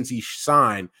 days since he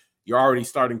signed, you're already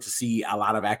starting to see a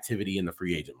lot of activity in the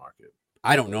free agent market.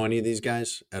 I don't know any of these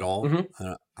guys at all.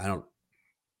 Mm-hmm. I don't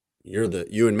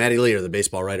You and Maddie Lee are the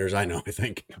baseball writers I know, I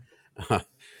think.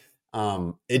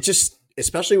 It just,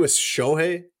 especially with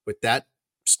Shohei, with that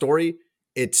story,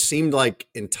 it seemed like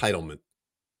entitlement.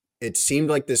 It seemed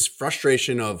like this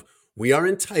frustration of, we are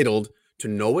entitled to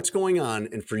know what's going on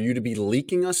and for you to be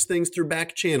leaking us things through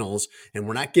back channels and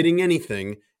we're not getting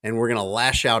anything and we're going to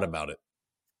lash out about it.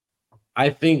 I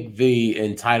think the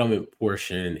entitlement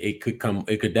portion, it could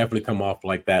definitely come off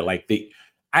like that. Like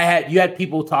you had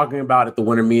people talking about at the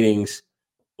winter meetings,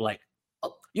 like,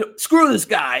 oh, screw this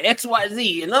guy,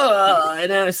 XYZ,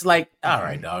 and then it's like, all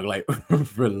right, dog, like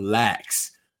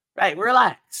relax. Right,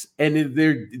 relax. And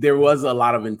there was a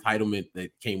lot of entitlement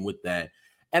that came with that.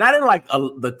 And I didn't like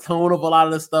the tone of a lot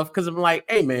of the stuff because I'm like,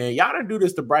 hey, man, y'all didn't do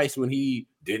this to Bryce when he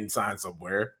didn't sign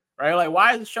somewhere, right? Like,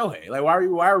 why is it Shohei? Like,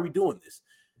 why are we doing this?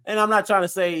 And I'm not trying to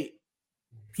say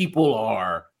people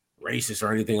are racist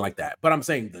or anything like that, but I'm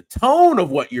saying the tone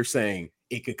of what you're saying,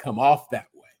 it could come off that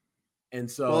way. And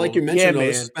so, well, like you mentioned,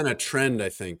 this has been a trend, I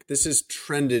think. This has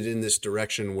trended in this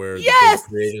direction where the big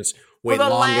free agents wait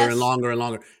longer and longer and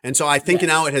longer. And so I think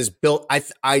now it has built,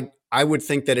 I would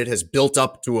think that it has built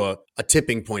up to a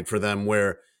tipping point for them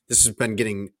where this has been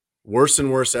getting worse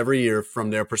and worse every year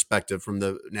from their perspective, from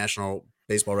the National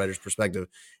Baseball Writers' perspective.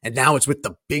 And now it's with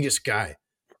the biggest guy.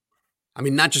 I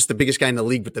mean, not just the biggest guy in the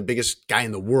league, but the biggest guy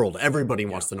in the world. Everybody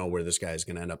wants to know where this guy is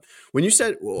going to end up. When you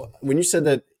said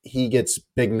that he gets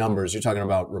big numbers, you're talking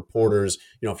about reporters.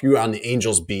 If you're on the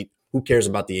Angels beat, who cares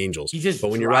about the Angels? But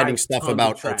when you're writing stuff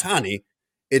about Ohtani,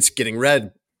 it's getting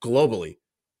read globally.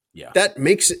 Yeah,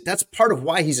 that's part of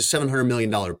why he's a $700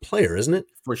 million player, isn't it?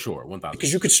 For sure, 1,000.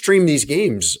 Because you could stream these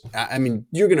games. I mean,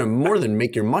 you're going to more than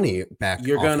make your money back.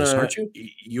 Aren't you?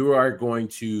 You are going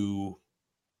to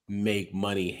make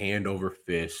money hand over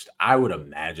fist, I would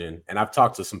imagine. And I've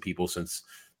talked to some people since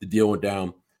the deal went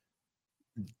down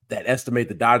that estimate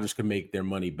the Dodgers could make their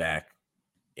money back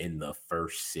in the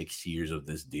first 6 years of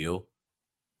this deal.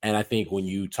 And I think when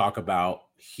you talk about,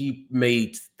 he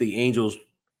made the Angels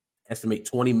estimate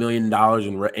 $20 million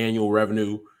in annual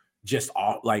revenue just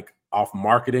off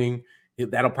marketing.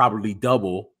 That'll probably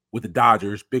double with the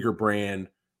Dodgers, bigger brand,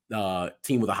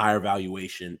 team with a higher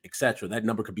valuation, etc. That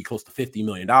number could be close to $50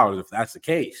 million if that's the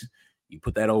case. You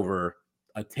put that over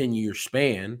a 10-year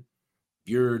span,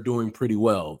 you're doing pretty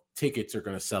well. Tickets are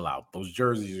going to sell out. Those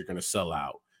jerseys are going to sell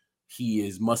out. He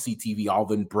is must-see TV, all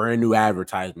the brand new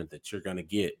advertisement that you're going to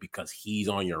get because he's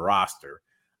on your roster.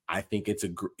 I think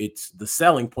it's the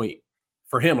selling point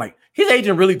for him. Like, his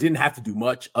agent really didn't have to do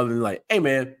much other than like, hey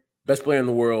man, best player in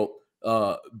the world,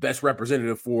 best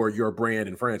representative for your brand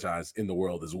and franchise in the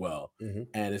world as well. Mm-hmm.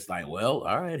 And it's like, well,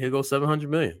 all right, here goes $700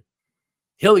 million.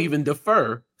 He'll even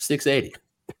defer $680.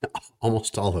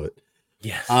 Almost all of it.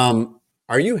 Yes.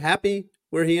 Are you happy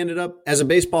where he ended up as a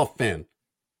baseball fan?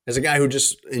 As a guy who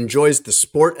just enjoys the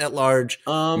sport at large,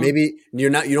 maybe you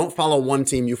don't follow one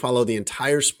team, you follow the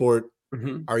entire sport.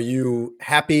 Mm-hmm. Are you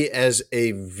happy as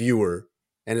a viewer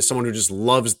and as someone who just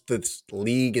loves this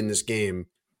league and this game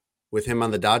with him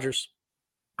on the Dodgers?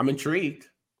 I'm intrigued,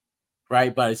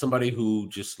 right? By somebody who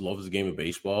just loves the game of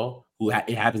baseball, who it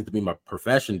happens to be my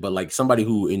profession, but like somebody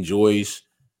who enjoys,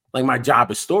 like my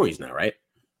job is stories now, right?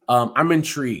 I'm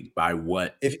intrigued by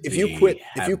what if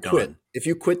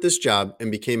you quit this job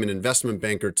and became an investment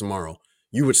banker tomorrow,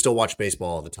 you would still watch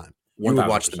baseball all the time. You would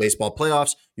watch the baseball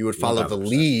playoffs. You would follow 100%. The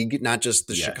league, not just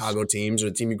the Chicago teams or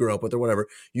the team you grew up with or whatever.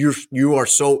 You are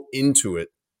so into it.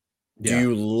 Do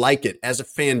you like it? As a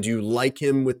fan, do you like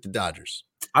him with the Dodgers?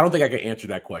 I don't think I can answer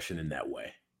that question in that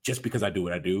way just because I do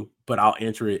what I do, but I'll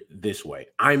answer it this way.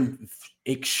 I'm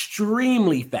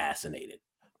extremely fascinated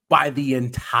by the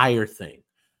entire thing.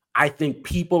 I think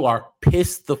people are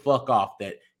pissed the fuck off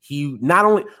that he not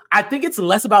only – I think it's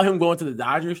less about him going to the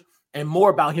Dodgers and more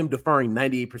about him deferring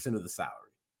 98% of the salary.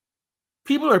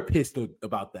 People are pissed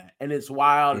about that, and it's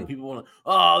wild, and people want to,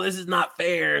 oh, this is not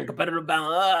fair and competitive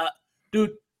balance.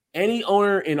 Dude, any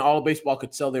owner in all of baseball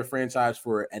could sell their franchise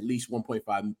for at least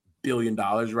 $1.5 billion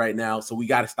right now, so we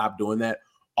got to stop doing that.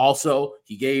 Also,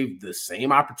 he gave the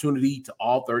same opportunity to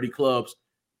all 30 clubs.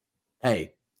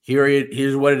 Hey,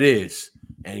 here's what it is.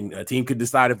 And a team could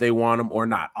decide if they want him or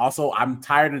not. Also, I'm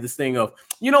tired of this thing of,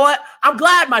 you know what? I'm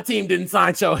glad my team didn't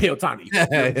sign Shohei Ohtani.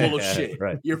 You're full of shit.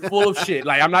 Right. You're full of shit.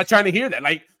 Like, I'm not trying to hear that.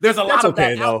 Like, there's a lot of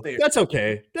that out there. That's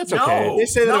okay. That's okay. They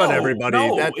say that about everybody.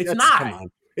 It's not. Come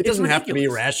on. It doesn't have to be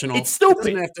rational. It's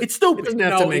stupid. It's stupid. It doesn't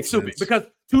have to make stupid. Sense. Because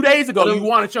 2 days ago, you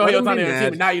wanted Shohei Ohtani on the team,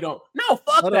 and now you don't. No,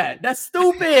 fuck that. That's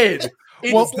stupid.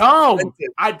 It's dumb.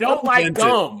 I don't like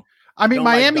dumb. I mean,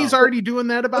 Miami's already doing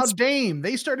that about Dame.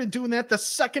 They started doing that the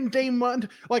second Dame went.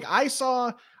 Like I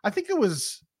think it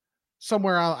was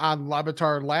somewhere on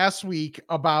Levitar last week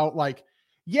about like,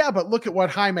 yeah, but look at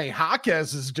what Jaime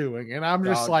Jaquez is doing. And I'm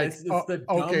just like,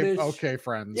 okay,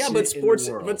 friends. Yeah, but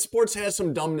sports has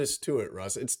some dumbness to it,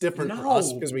 Russ. It's different for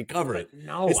us because we cover it.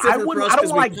 No, it's I don't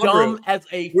like dumb as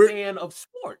a fan of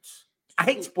sports. I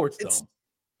hate sports dumb.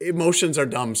 Emotions are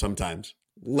dumb sometimes.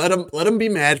 Let them be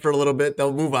mad for a little bit.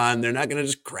 They'll move on. They're not going to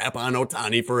just crap on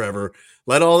Ohtani forever.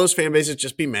 Let all those fan bases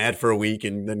just be mad for a week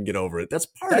and then get over it. That's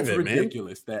part of it,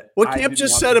 ridiculous, man. That what Camp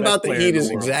just said about the Heat is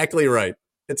exactly right.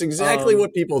 It's exactly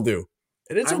what people do.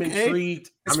 And it's okay. Intrigued.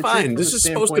 It's fine. This is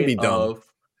supposed to be dumb.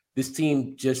 This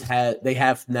team they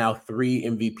have now 3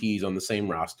 MVPs on the same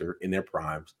roster in their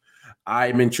primes.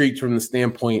 I'm intrigued from the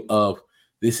standpoint of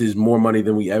this is more money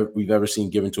than we've ever seen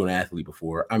given to an athlete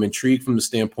before. I'm intrigued from the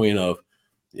standpoint of,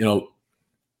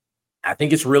 I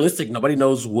think it's realistic. Nobody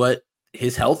knows what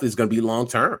his health is going to be long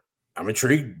term. I'm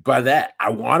intrigued by that. I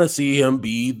want to see him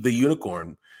be the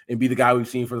unicorn and be the guy we've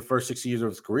seen for the first 6 years of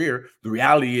his career. The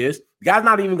reality is the guy's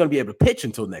not even going to be able to pitch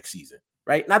until next season,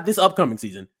 right? Not this upcoming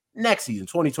season, next season,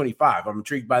 2025. I'm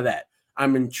intrigued by that.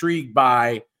 I'm intrigued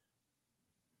by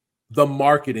the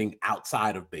marketing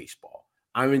outside of baseball.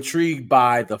 I'm intrigued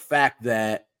by the fact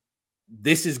that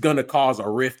this is going to cause a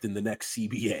rift in the next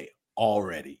CBA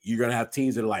already. You're going to have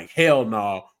teams that are like, hell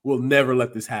no, we'll never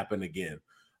let this happen again.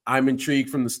 I'm intrigued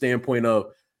from the standpoint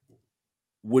of,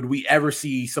 would we ever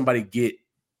see somebody get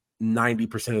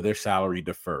 90% of their salary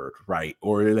deferred, right?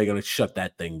 Or are they going to shut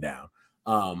that thing down?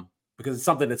 Because it's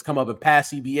something that's come up in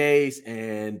past CBAs,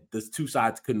 and the two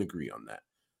sides couldn't agree on that.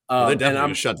 They're definitely going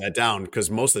to shut that down because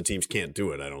most of the teams can't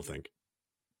do it, I don't think.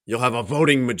 You'll have a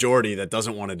voting majority that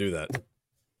doesn't want to do that.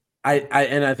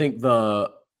 I think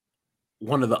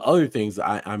one of the other things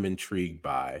I'm intrigued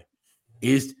by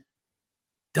is,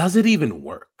 does it even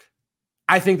work?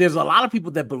 I think there's a lot of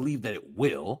people that believe that it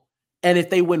will. And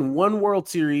if they win one World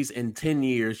Series in 10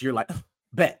 years, you're like,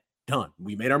 bet, done.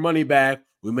 We made our money back.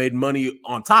 We made money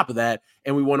on top of that,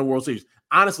 and we won a World Series.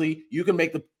 Honestly, you can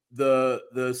make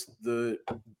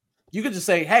you could just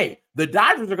say, hey, the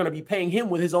Dodgers are going to be paying him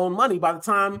with his own money by the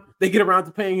time they get around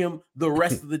to paying him the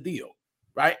rest of the deal,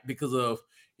 right? Because of,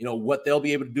 what they'll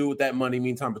be able to do with that money,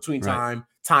 meantime, between time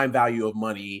value of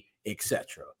money,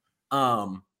 etc.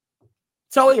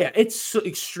 So yeah, it's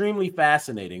extremely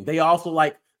fascinating. They also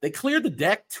they cleared the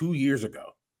deck 2 years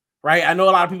ago, right? I know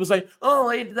a lot of people say, oh,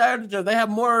 they have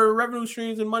more revenue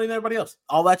streams and money than everybody else.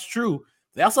 All that's true.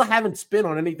 They also haven't spent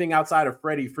on anything outside of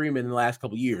Freddie Freeman in the last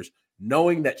couple of years,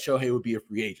 knowing that Shohei would be a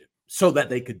free agent so that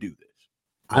they could do this.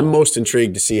 I'm most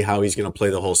intrigued to see how he's going to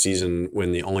play the whole season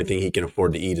when the only thing he can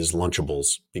afford to eat is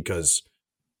Lunchables, because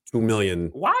 $2 million.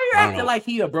 Why are you acting like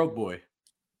he a broke boy?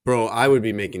 Bro, I would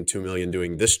be making $2 million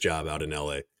doing this job out in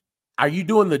LA. Are you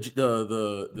doing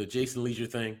the Jason Leisure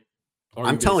thing?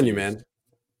 I'm telling you, man.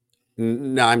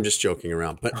 No, I'm just joking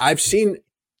around. But I've seen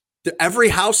every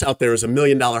house out there is $1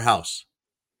 million house.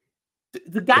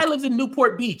 The guy lives in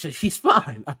Newport Beach and he's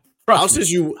fine.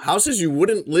 Houses you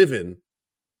wouldn't live in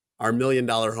are $1 million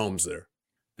homes there.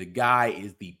 The guy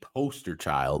is the poster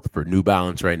child for New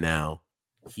Balance right now.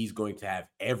 He's going to have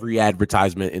every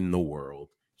advertisement in the world.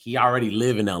 He already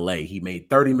live in LA. He made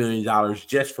 $30 million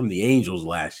just from the Angels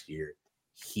last year.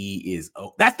 He is.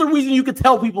 Oh, that's the reason you could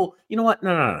tell people, you know what?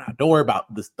 No. Don't worry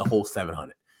about this. The whole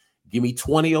 700. Give me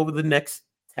 20 over the next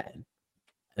 10,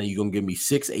 and you're gonna give me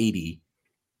 680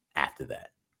 after that,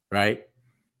 right?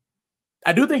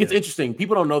 I do think it's interesting.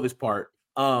 People don't know this part.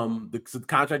 The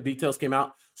contract details came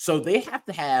out, so they have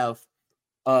to have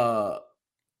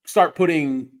start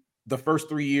putting the first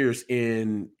 3 years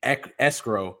in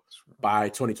escrow by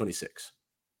 2026.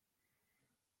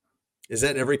 Is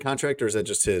that every contract, or is that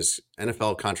just his?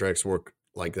 NFL contracts work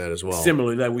like that as well.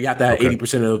 Similarly, that we have to have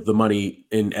 80% of the money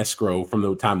in escrow from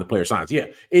the time the player signs. Yeah,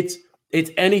 it's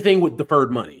anything with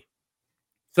deferred money.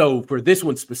 So for this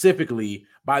one specifically,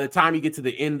 by the time you get to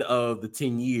the end of the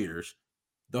 10 years,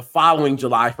 the following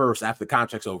July 1st, after the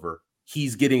contract's over,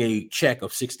 he's getting a check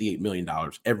of $68 million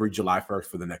every July 1st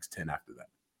for the next 10 after that.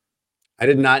 I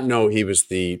did not know he was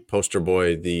the poster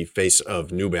boy, the face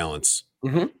of New Balance,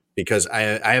 because I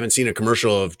haven't seen a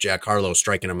commercial of Jack Harlow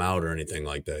striking him out or anything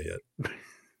like that yet.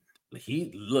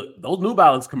 Those New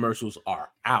Balance commercials are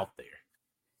out there.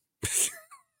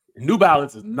 New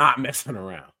Balance is not messing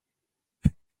around.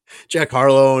 Jack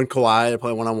Harlow and Kawhi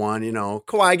play one-on-one.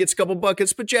 Kawhi gets a couple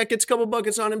buckets, but Jack gets a couple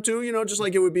buckets on him too, just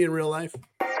like it would be in real life.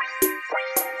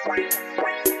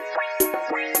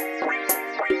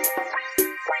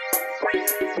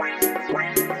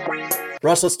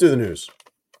 Russ, let's do the news.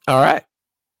 All right.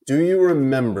 Do you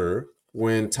remember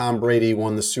when Tom Brady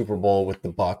won the Super Bowl with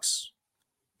the Bucs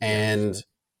and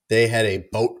they had a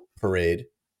boat parade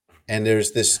And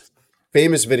there's this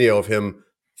famous video of him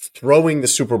throwing the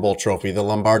Super Bowl trophy, the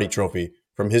Lombardi trophy,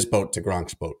 from his boat to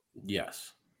Gronk's boat.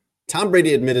 Yes. Tom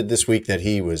Brady admitted this week that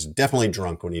he was definitely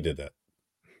drunk when he did that.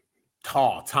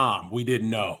 Tom, we didn't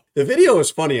know. The video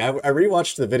is funny. I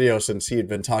rewatched the video since he had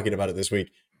been talking about it this week.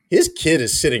 His kid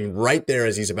is sitting right there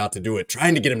as he's about to do it,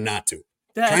 trying to get him not to.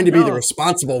 Dad, trying to no. be the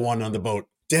responsible one on the boat.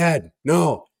 Dad,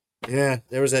 no. Yeah,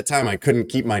 there was that time I couldn't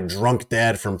keep my drunk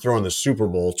dad from throwing the Super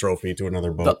Bowl trophy to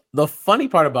another boat. The funny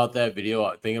part about that video,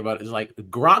 thinking about it, is like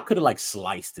Gronk could have like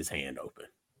sliced his hand open.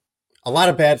 A lot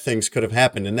of bad things could have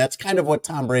happened, and that's kind of what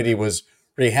Tom Brady was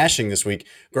rehashing this week.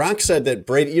 Gronk said that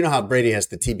Brady, you know how Brady has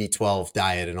the TB12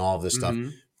 diet and all of this stuff.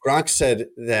 Gronk said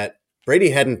that Brady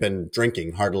hadn't been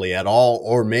drinking hardly at all,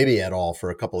 or maybe at all,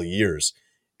 for a couple of years.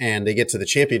 And they get to the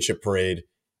championship parade,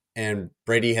 and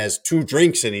Brady has 2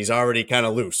 drinks, and he's already kind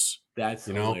of loose. That's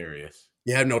hilarious.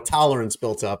 You have no tolerance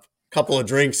built up. Couple of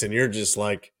drinks, and you're just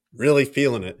like really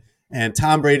feeling it. And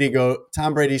Tom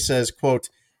Brady says, quote,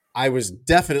 "I was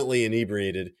definitely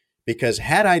inebriated because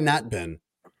had I not been,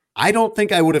 I don't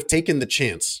think I would have taken the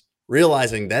chance,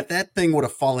 realizing that thing would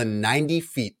have fallen 90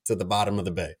 feet to the bottom of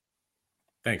the bay."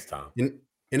 Thanks, Tom.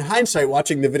 In hindsight,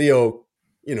 watching the video,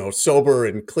 sober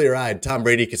and clear-eyed, Tom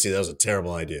Brady could see that was a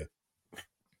terrible idea.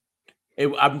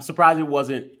 I'm surprised it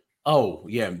wasn't,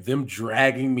 them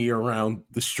dragging me around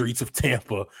the streets of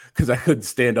Tampa because I couldn't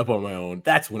stand up on my own.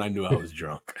 That's when I knew I was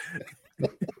drunk.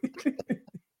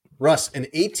 Russ, an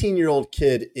 18-year-old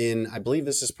kid in, I believe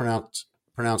this is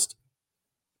pronounced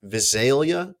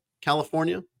Visalia,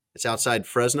 California. It's outside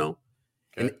Fresno.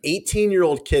 Okay. An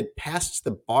 18-year-old kid passed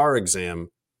the bar exam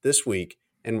this week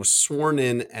and was sworn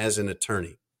in as an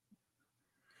attorney.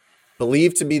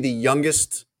 Believed to be the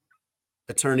youngest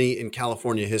attorney in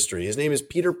California history. His name is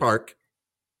Peter Park.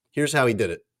 Here's how he did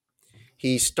it.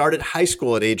 He started high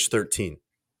school at age 13.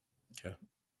 Okay.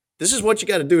 This is what you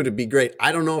got to do to be great.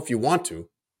 I don't know if you want to.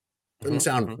 Doesn't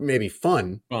sound maybe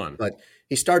fun, but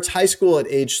he starts high school at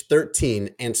age 13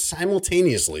 and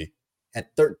simultaneously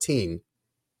at 13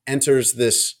 enters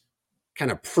this kind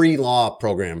of pre-law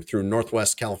program through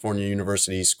Northwest California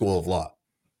University School of Law.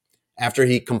 After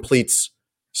he completes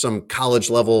some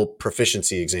college-level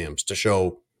proficiency exams to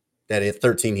show that at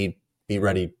 13 he'd be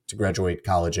ready to graduate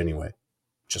college anyway,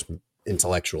 just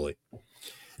intellectually.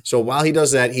 So while he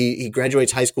does that, he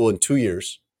graduates high school in 2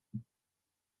 years,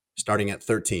 starting at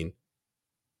 13,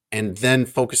 and then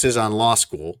focuses on law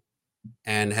school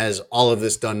and has all of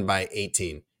this done by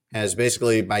 18. Has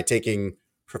basically, by taking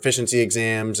proficiency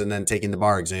exams and then taking the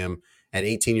bar exam, at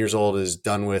 18 years old is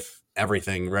done with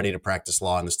everything, ready to practice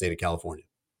law in the state of California.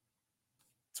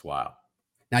 It's wild.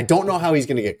 Now, I don't know how he's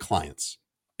going to get clients,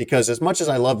 because as much as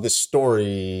I love this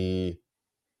story,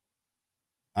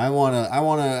 I want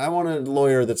a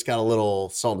lawyer that's got a little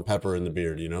salt and pepper in the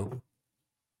beard,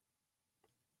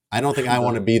 I don't think I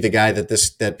want to be the guy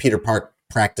that Peter Park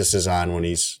practices on when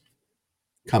he's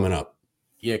coming up.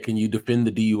 Yeah, can you defend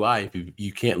the DUI if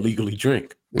you can't legally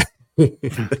drink?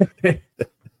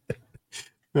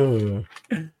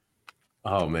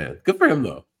 Oh man, good for him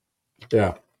though.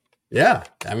 Yeah.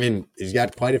 I mean, he's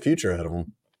got quite a future ahead of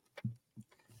him.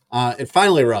 And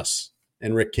finally, Russ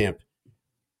and Rick Camp.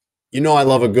 I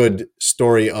love a good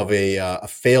story of a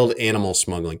failed animal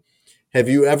smuggling. Have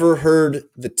you ever heard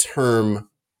the term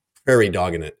prairie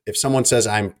dogging it? If someone says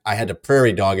I had to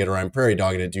prairie dog it or I'm prairie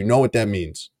dogging it, do you know what that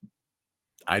means?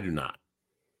 I do not.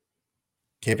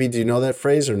 Campy, do you know that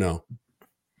phrase or no?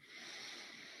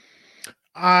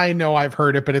 I know I've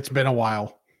heard it, but it's been a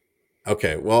while.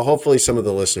 Okay, well, hopefully some of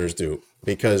the listeners do,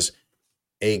 because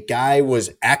a guy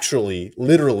was actually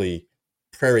literally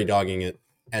prairie dogging it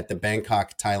at the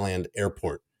Bangkok, Thailand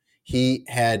airport. He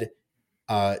had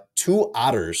 2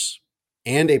 otters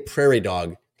and a prairie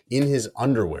dog in his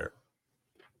underwear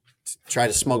to try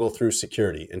to smuggle through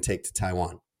security and take to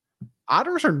Taiwan.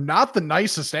 Otters are not the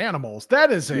nicest animals.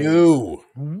 That is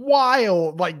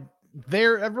wild.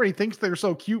 Everybody thinks they're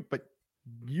so cute, but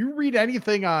you read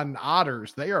anything on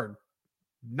otters, they are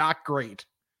not great.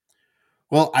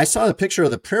 Well, I saw the picture of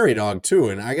the prairie dog too,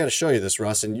 and I got to show you this,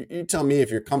 Russ, and you tell me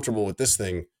if you're comfortable with this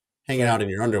thing hanging out in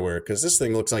your underwear, because this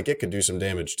thing looks like it could do some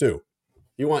damage too.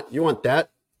 You want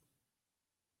that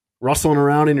rustling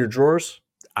around in your drawers?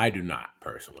 I do not,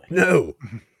 personally. No.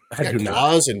 I do not.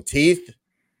 Claws and teeth.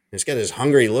 It's got this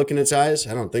hungry look in its eyes.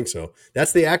 I don't think so.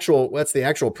 That's the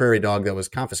actual prairie dog that was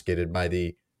confiscated by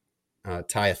the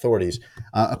Thai authorities.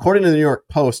 According to the New York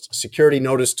Post, security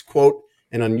noticed, quote,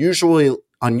 an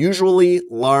unusually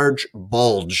large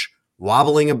bulge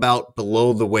wobbling about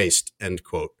below the waist, end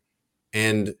quote,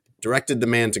 and directed the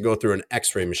man to go through an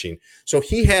x-ray machine. So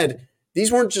he had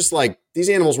these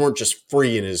animals weren't just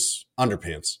free in his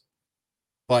underpants,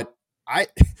 but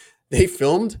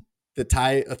the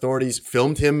Thai authorities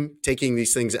filmed him taking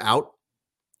these things out.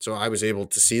 So I was able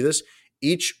to see this.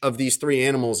 Each of these 3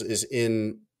 animals is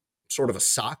in sort of a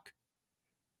sock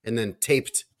and then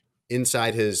taped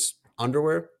inside his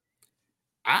underwear.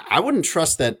 I wouldn't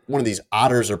trust that one of these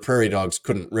otters or prairie dogs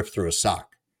couldn't rip through a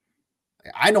sock.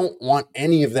 I don't want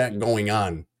any of that going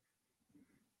on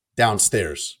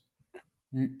downstairs.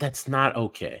 That's not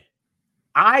okay.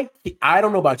 I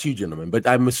don't know about you, gentlemen, but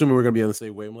I'm assuming we're going to be on the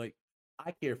same wavelength.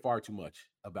 I care far too much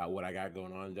about what I got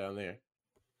going on down there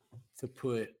to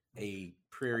put a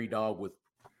prairie dog with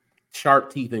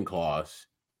sharp teeth and claws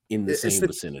in the same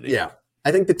vicinity. Yeah.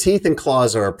 I think the teeth and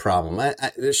claws are a problem.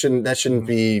 That shouldn't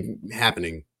be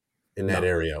happening in that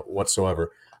area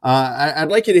whatsoever. I'd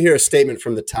like you to hear a statement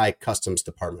from the Thai Customs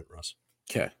Department, Russ.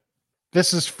 Okay.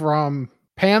 This is from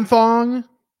Panthong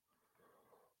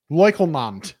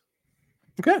Loikelnamt.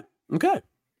 Okay.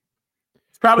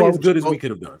 It's probably as good as we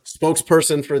could have done.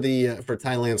 Spokesperson for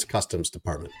Thailand's Customs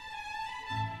Department.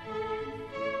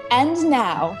 And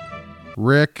now,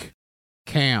 Rick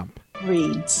Camp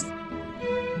reads.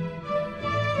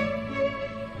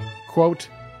 Quote,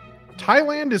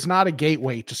 Thailand is not a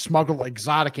gateway to smuggle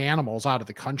exotic animals out of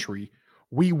the country.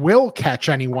 We will catch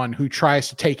anyone who tries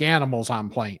to take animals on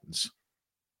planes.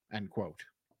 End quote.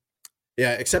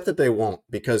 Yeah, except that they won't,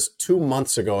 because 2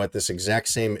 months ago at this exact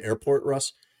same airport,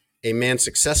 Russ, a man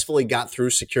successfully got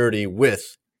through security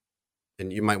with,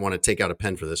 and you might want to take out a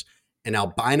pen for this, an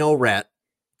albino rat,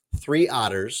 3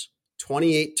 otters,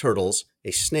 28 turtles,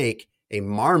 a snake, a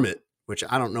marmot, which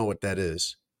I don't know what that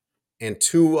is, and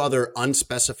 2 other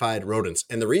unspecified rodents.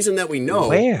 And the reason that we know...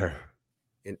 Where?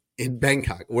 In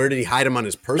Bangkok. Where did he hide them on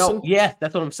his person? No, yeah,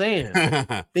 that's what I'm saying.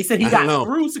 They said he got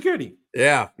through security.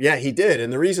 Yeah, he did.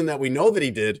 And the reason that we know that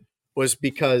he did was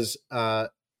because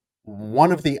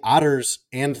one of the otters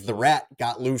and the rat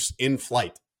got loose in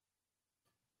flight.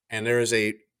 And there is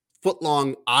a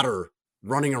foot-long otter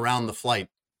running around the flight,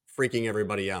 freaking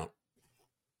everybody out.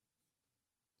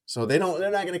 So they're not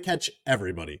going to catch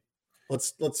everybody.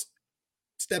 Let's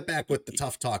step back with the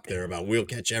tough talk there about we'll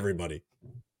catch everybody.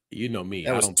 You know me.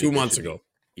 That was 2 months ago.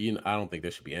 I don't think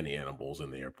there should be any animals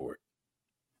in the airport.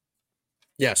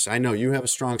 Yes, I know. You have a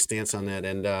strong stance on that,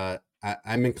 and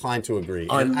I'm inclined to agree.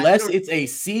 Unless it's a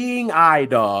seeing eye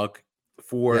dog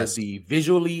for the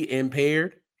visually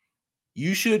impaired,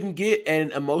 you shouldn't get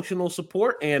an emotional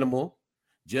support animal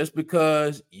just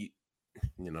because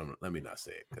let me not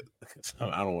say it because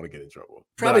I don't want to get in trouble.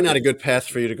 Probably not a good path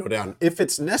for you to go down. If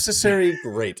it's necessary,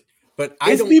 great. But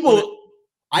I don't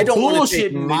want to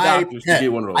take my pet.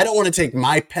 I don't want to take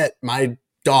my pet, my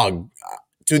dog,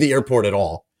 to the airport at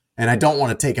all, and I don't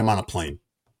want to take him on a plane.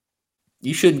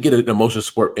 You shouldn't get an emotional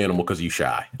support animal because you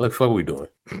shy. Like, what are we doing?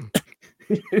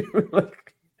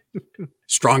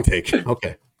 Strong take.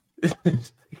 Okay,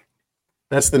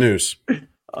 that's the news.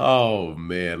 Oh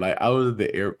man, like I've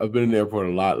been in the airport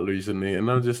a lot recently, and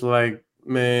I'm just like,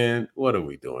 man, what are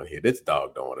we doing here? This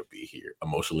dog don't want to be here,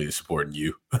 emotionally supporting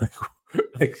you.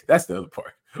 Like that's the other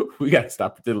part. We got to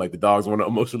stop pretending like the dogs want to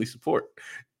emotionally support.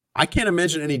 I can't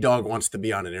imagine any dog wants to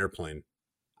be on an airplane.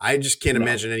 I just can't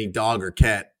imagine any dog or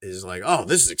cat is like, oh,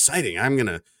 this is exciting. I'm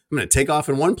gonna take off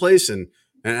in one place and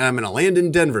I'm gonna land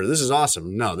in Denver. This is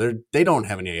awesome. No, they don't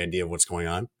have any idea of what's going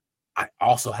on. I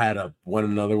also had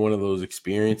another one of those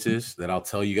experiences that I'll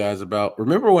tell you guys about.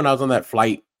 Remember when I was on that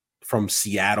flight from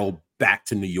Seattle back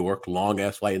to New York, long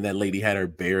ass flight, and that lady had her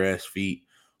bare ass feet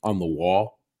on the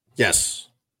wall? Yes.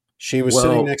 She was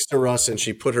sitting next to Russ and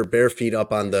she put her bare feet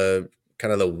up on the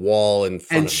kind of the wall in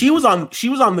front. And she was on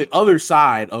the other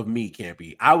side of me,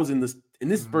 Campy. I was in this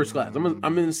first class.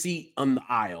 I'm in the seat on the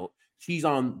aisle. She's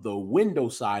on the window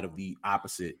side of the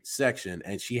opposite section,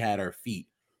 and she had her feet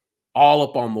all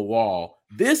up on the wall.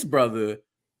 This brother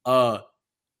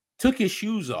took his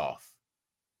shoes off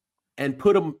and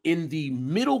put them in the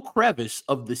middle crevice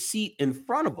of the seat in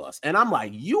front of us. And I'm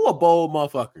like, you a bold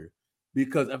motherfucker.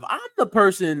 Because if I'm the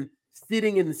person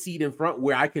sitting in the seat in front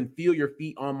where I can feel your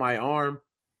feet on my arm,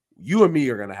 you and me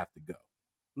are going to have to go.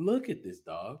 Look at this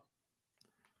dog.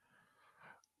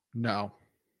 No.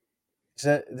 Is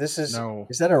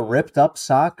that a ripped up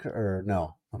sock or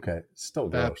no? Okay. It's still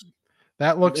gross.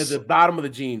 That looks at the bottom of the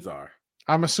jeans are.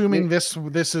 I'm assuming this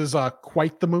is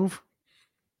quite the move.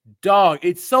 Dog,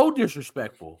 it's so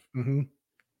disrespectful. Mm-hmm.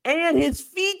 And his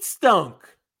feet stunk.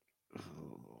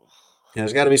 Yeah,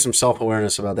 there's got to be some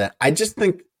self-awareness about that. I just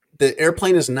think the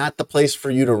airplane is not the place for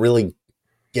you to really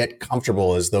get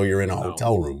comfortable as though you're in a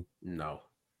hotel room. No,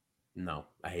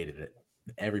 I hated it.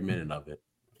 Every minute of it.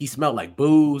 He smelled like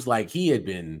booze, like he had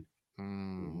been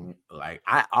Like,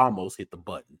 I almost hit the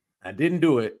button. I didn't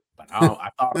do it, but I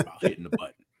thought about hitting the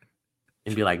button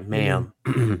and be like, ma'am,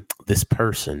 this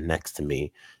person next to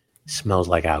me smells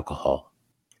like alcohol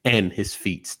and his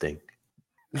feet stink.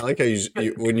 I like how you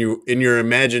when in your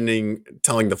imagining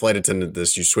telling the flight attendant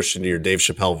this, you switched into your Dave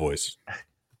Chappelle voice.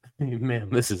 Ma'am,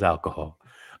 this is alcohol.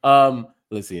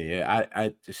 Listen, yeah,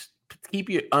 I just keep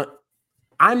your.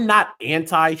 I'm not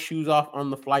anti shoes off on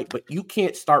the flight, but you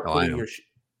can't start putting your.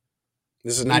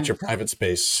 This is not your private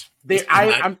space.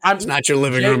 It's not your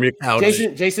living room, your couch.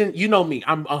 Jason, you know me.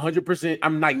 I'm 100%.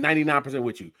 I'm like 99%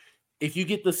 with you. If you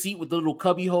get the seat with the little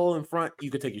cubby hole in front, you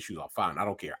can take your shoes off. Fine, I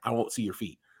don't care. I won't see your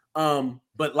feet.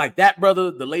 But like that, brother,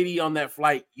 the lady on that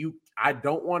flight, I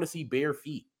don't want to see bare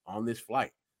feet on this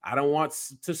flight. I don't want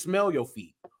to smell your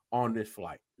feet on this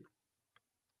flight.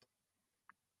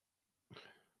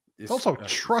 It's also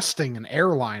trusting an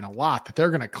airline a lot that they're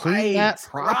going to clean that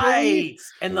properly. Right.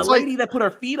 And the lady that put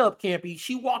her feet up, Campy,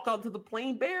 she walked out to the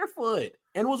plane barefoot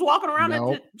and was walking around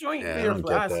that joint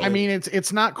barefoot. I mean,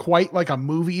 it's not quite like a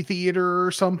movie theater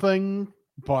or something,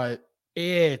 but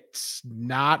it's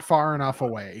not far enough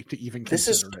away to even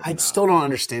consider it. I still don't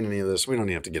understand any of this. We don't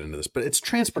even have to get into this, but it's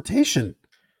transportation.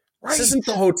 Right. This isn't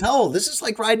the hotel. This is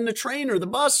like riding the train or the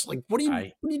bus. Like, what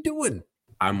are you doing?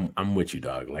 I'm with you,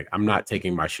 dog. Like, I'm not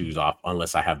taking my shoes off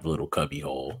unless I have the little cubby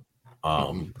hole.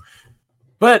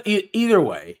 But either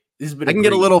way, this has been. I can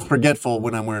get a little forgetful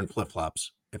when I'm wearing flip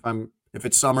flops. If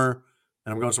it's summer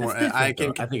and I'm going somewhere, I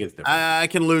think it's different. I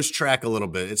can lose track a little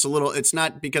bit. It's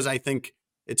not because I think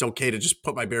it's okay to just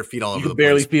put my bare feet all over the place. You can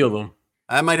barely feel them.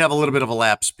 I might have a little bit of a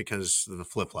lapse because of the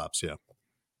flip flops. Yeah.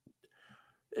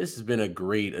 This has been a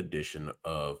great edition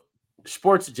of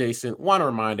Sports Adjacent. Want to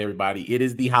remind everybody, it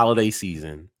is the holiday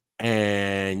season,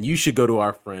 and you should go to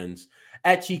our friends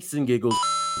at Cheeks and Giggles.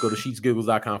 Go to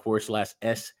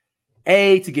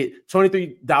sheetsandgiggles.com/SA to get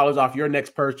 $23 off your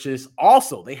next purchase.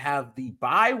 Also, they have the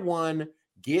buy one,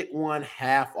 get one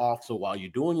half off. So while you're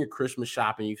doing your Christmas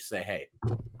shopping, you can say, hey,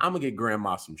 I'm going to get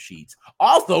grandma some sheets.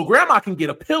 Also, grandma can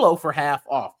get a pillow for half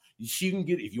off. She can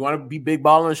get, if you want to be big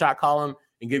ball and shot calling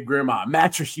and give grandma a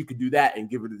mattress, you can do that and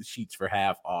give her the sheets for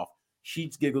half off.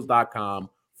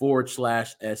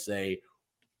 sheetsgiggles.com/SA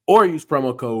or use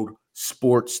promo code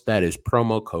SPORTS. That is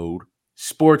promo code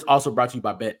SPORTS. Also brought to you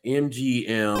by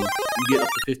BetMGM. You get up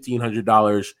to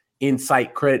 $1,500 in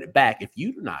site credit back if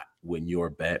you do not win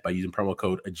your bet by using promo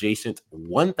code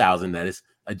adjacent1000. That is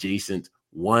adjacent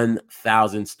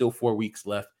 1000. Still 4 weeks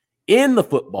left in the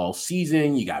football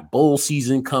season. You got bowl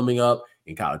season coming up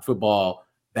in college football,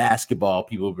 basketball.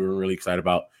 People have been really excited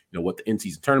about what the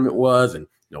in-season tournament was, and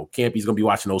Campy's going to be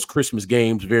watching those Christmas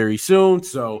games very soon.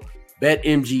 So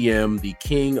BetMGM, the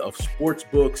king of sports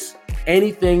books.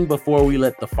 Anything before we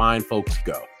let the fine folks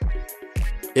go?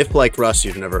 If, like Russ,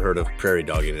 you've never heard of prairie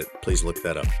dogging it, please look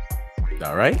that up.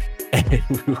 All right. And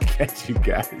we'll catch you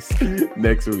guys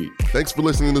next week. Thanks for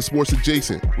listening to Sports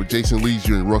Adjacent with Jason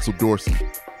Leisure and Russell Dorsey.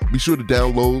 Be sure to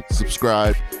download,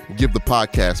 subscribe, and give the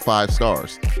podcast 5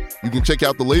 stars. You can check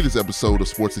out the latest episode of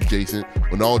Sports Adjacent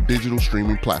on all digital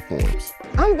streaming platforms.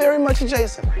 I'm very much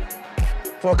adjacent.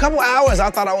 For a couple hours, I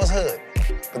thought I was hood.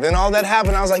 But then all that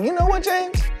happened, I was like, you know what,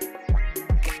 James?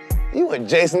 You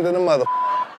adjacent to the mother.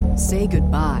 Say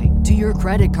goodbye to your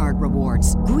credit card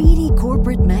rewards. Greedy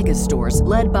corporate mega stores,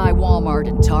 led by Walmart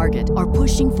and Target, are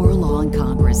pushing for a law in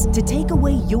Congress to take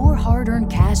away your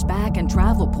hard-earned cash back and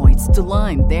travel points to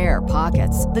line their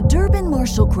pockets. The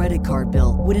Durbin-Marshall credit card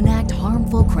bill would enact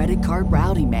harmful credit card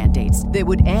routing mandates that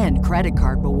would end credit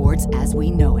card rewards as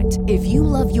we know it. If you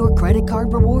love your credit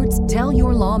card rewards, tell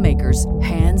your lawmakers,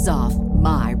 hands off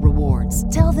my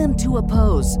rewards. Tell them to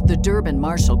oppose the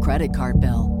Durbin-Marshall credit card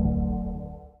bill.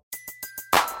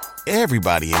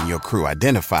 Everybody in your crew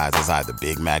identifies as either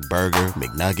Big Mac Burger,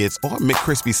 McNuggets, or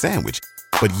McCrispy Sandwich.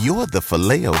 But you're the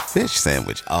Filet-O-Fish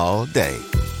Sandwich all day.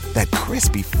 That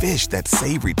crispy fish, that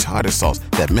savory tartar sauce,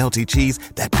 that melty cheese,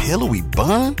 that pillowy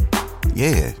bun.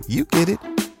 Yeah, you get it.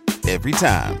 Every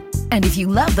time. And if you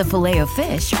love the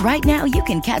Filet-O-Fish, right now you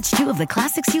can catch 2 of the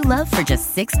classics you love for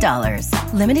just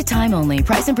 $6. Limited time only.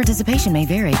 Price and participation may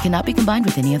vary. Cannot be combined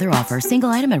with any other offer. Single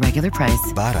item at regular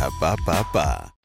price. Ba-da-ba-ba-ba.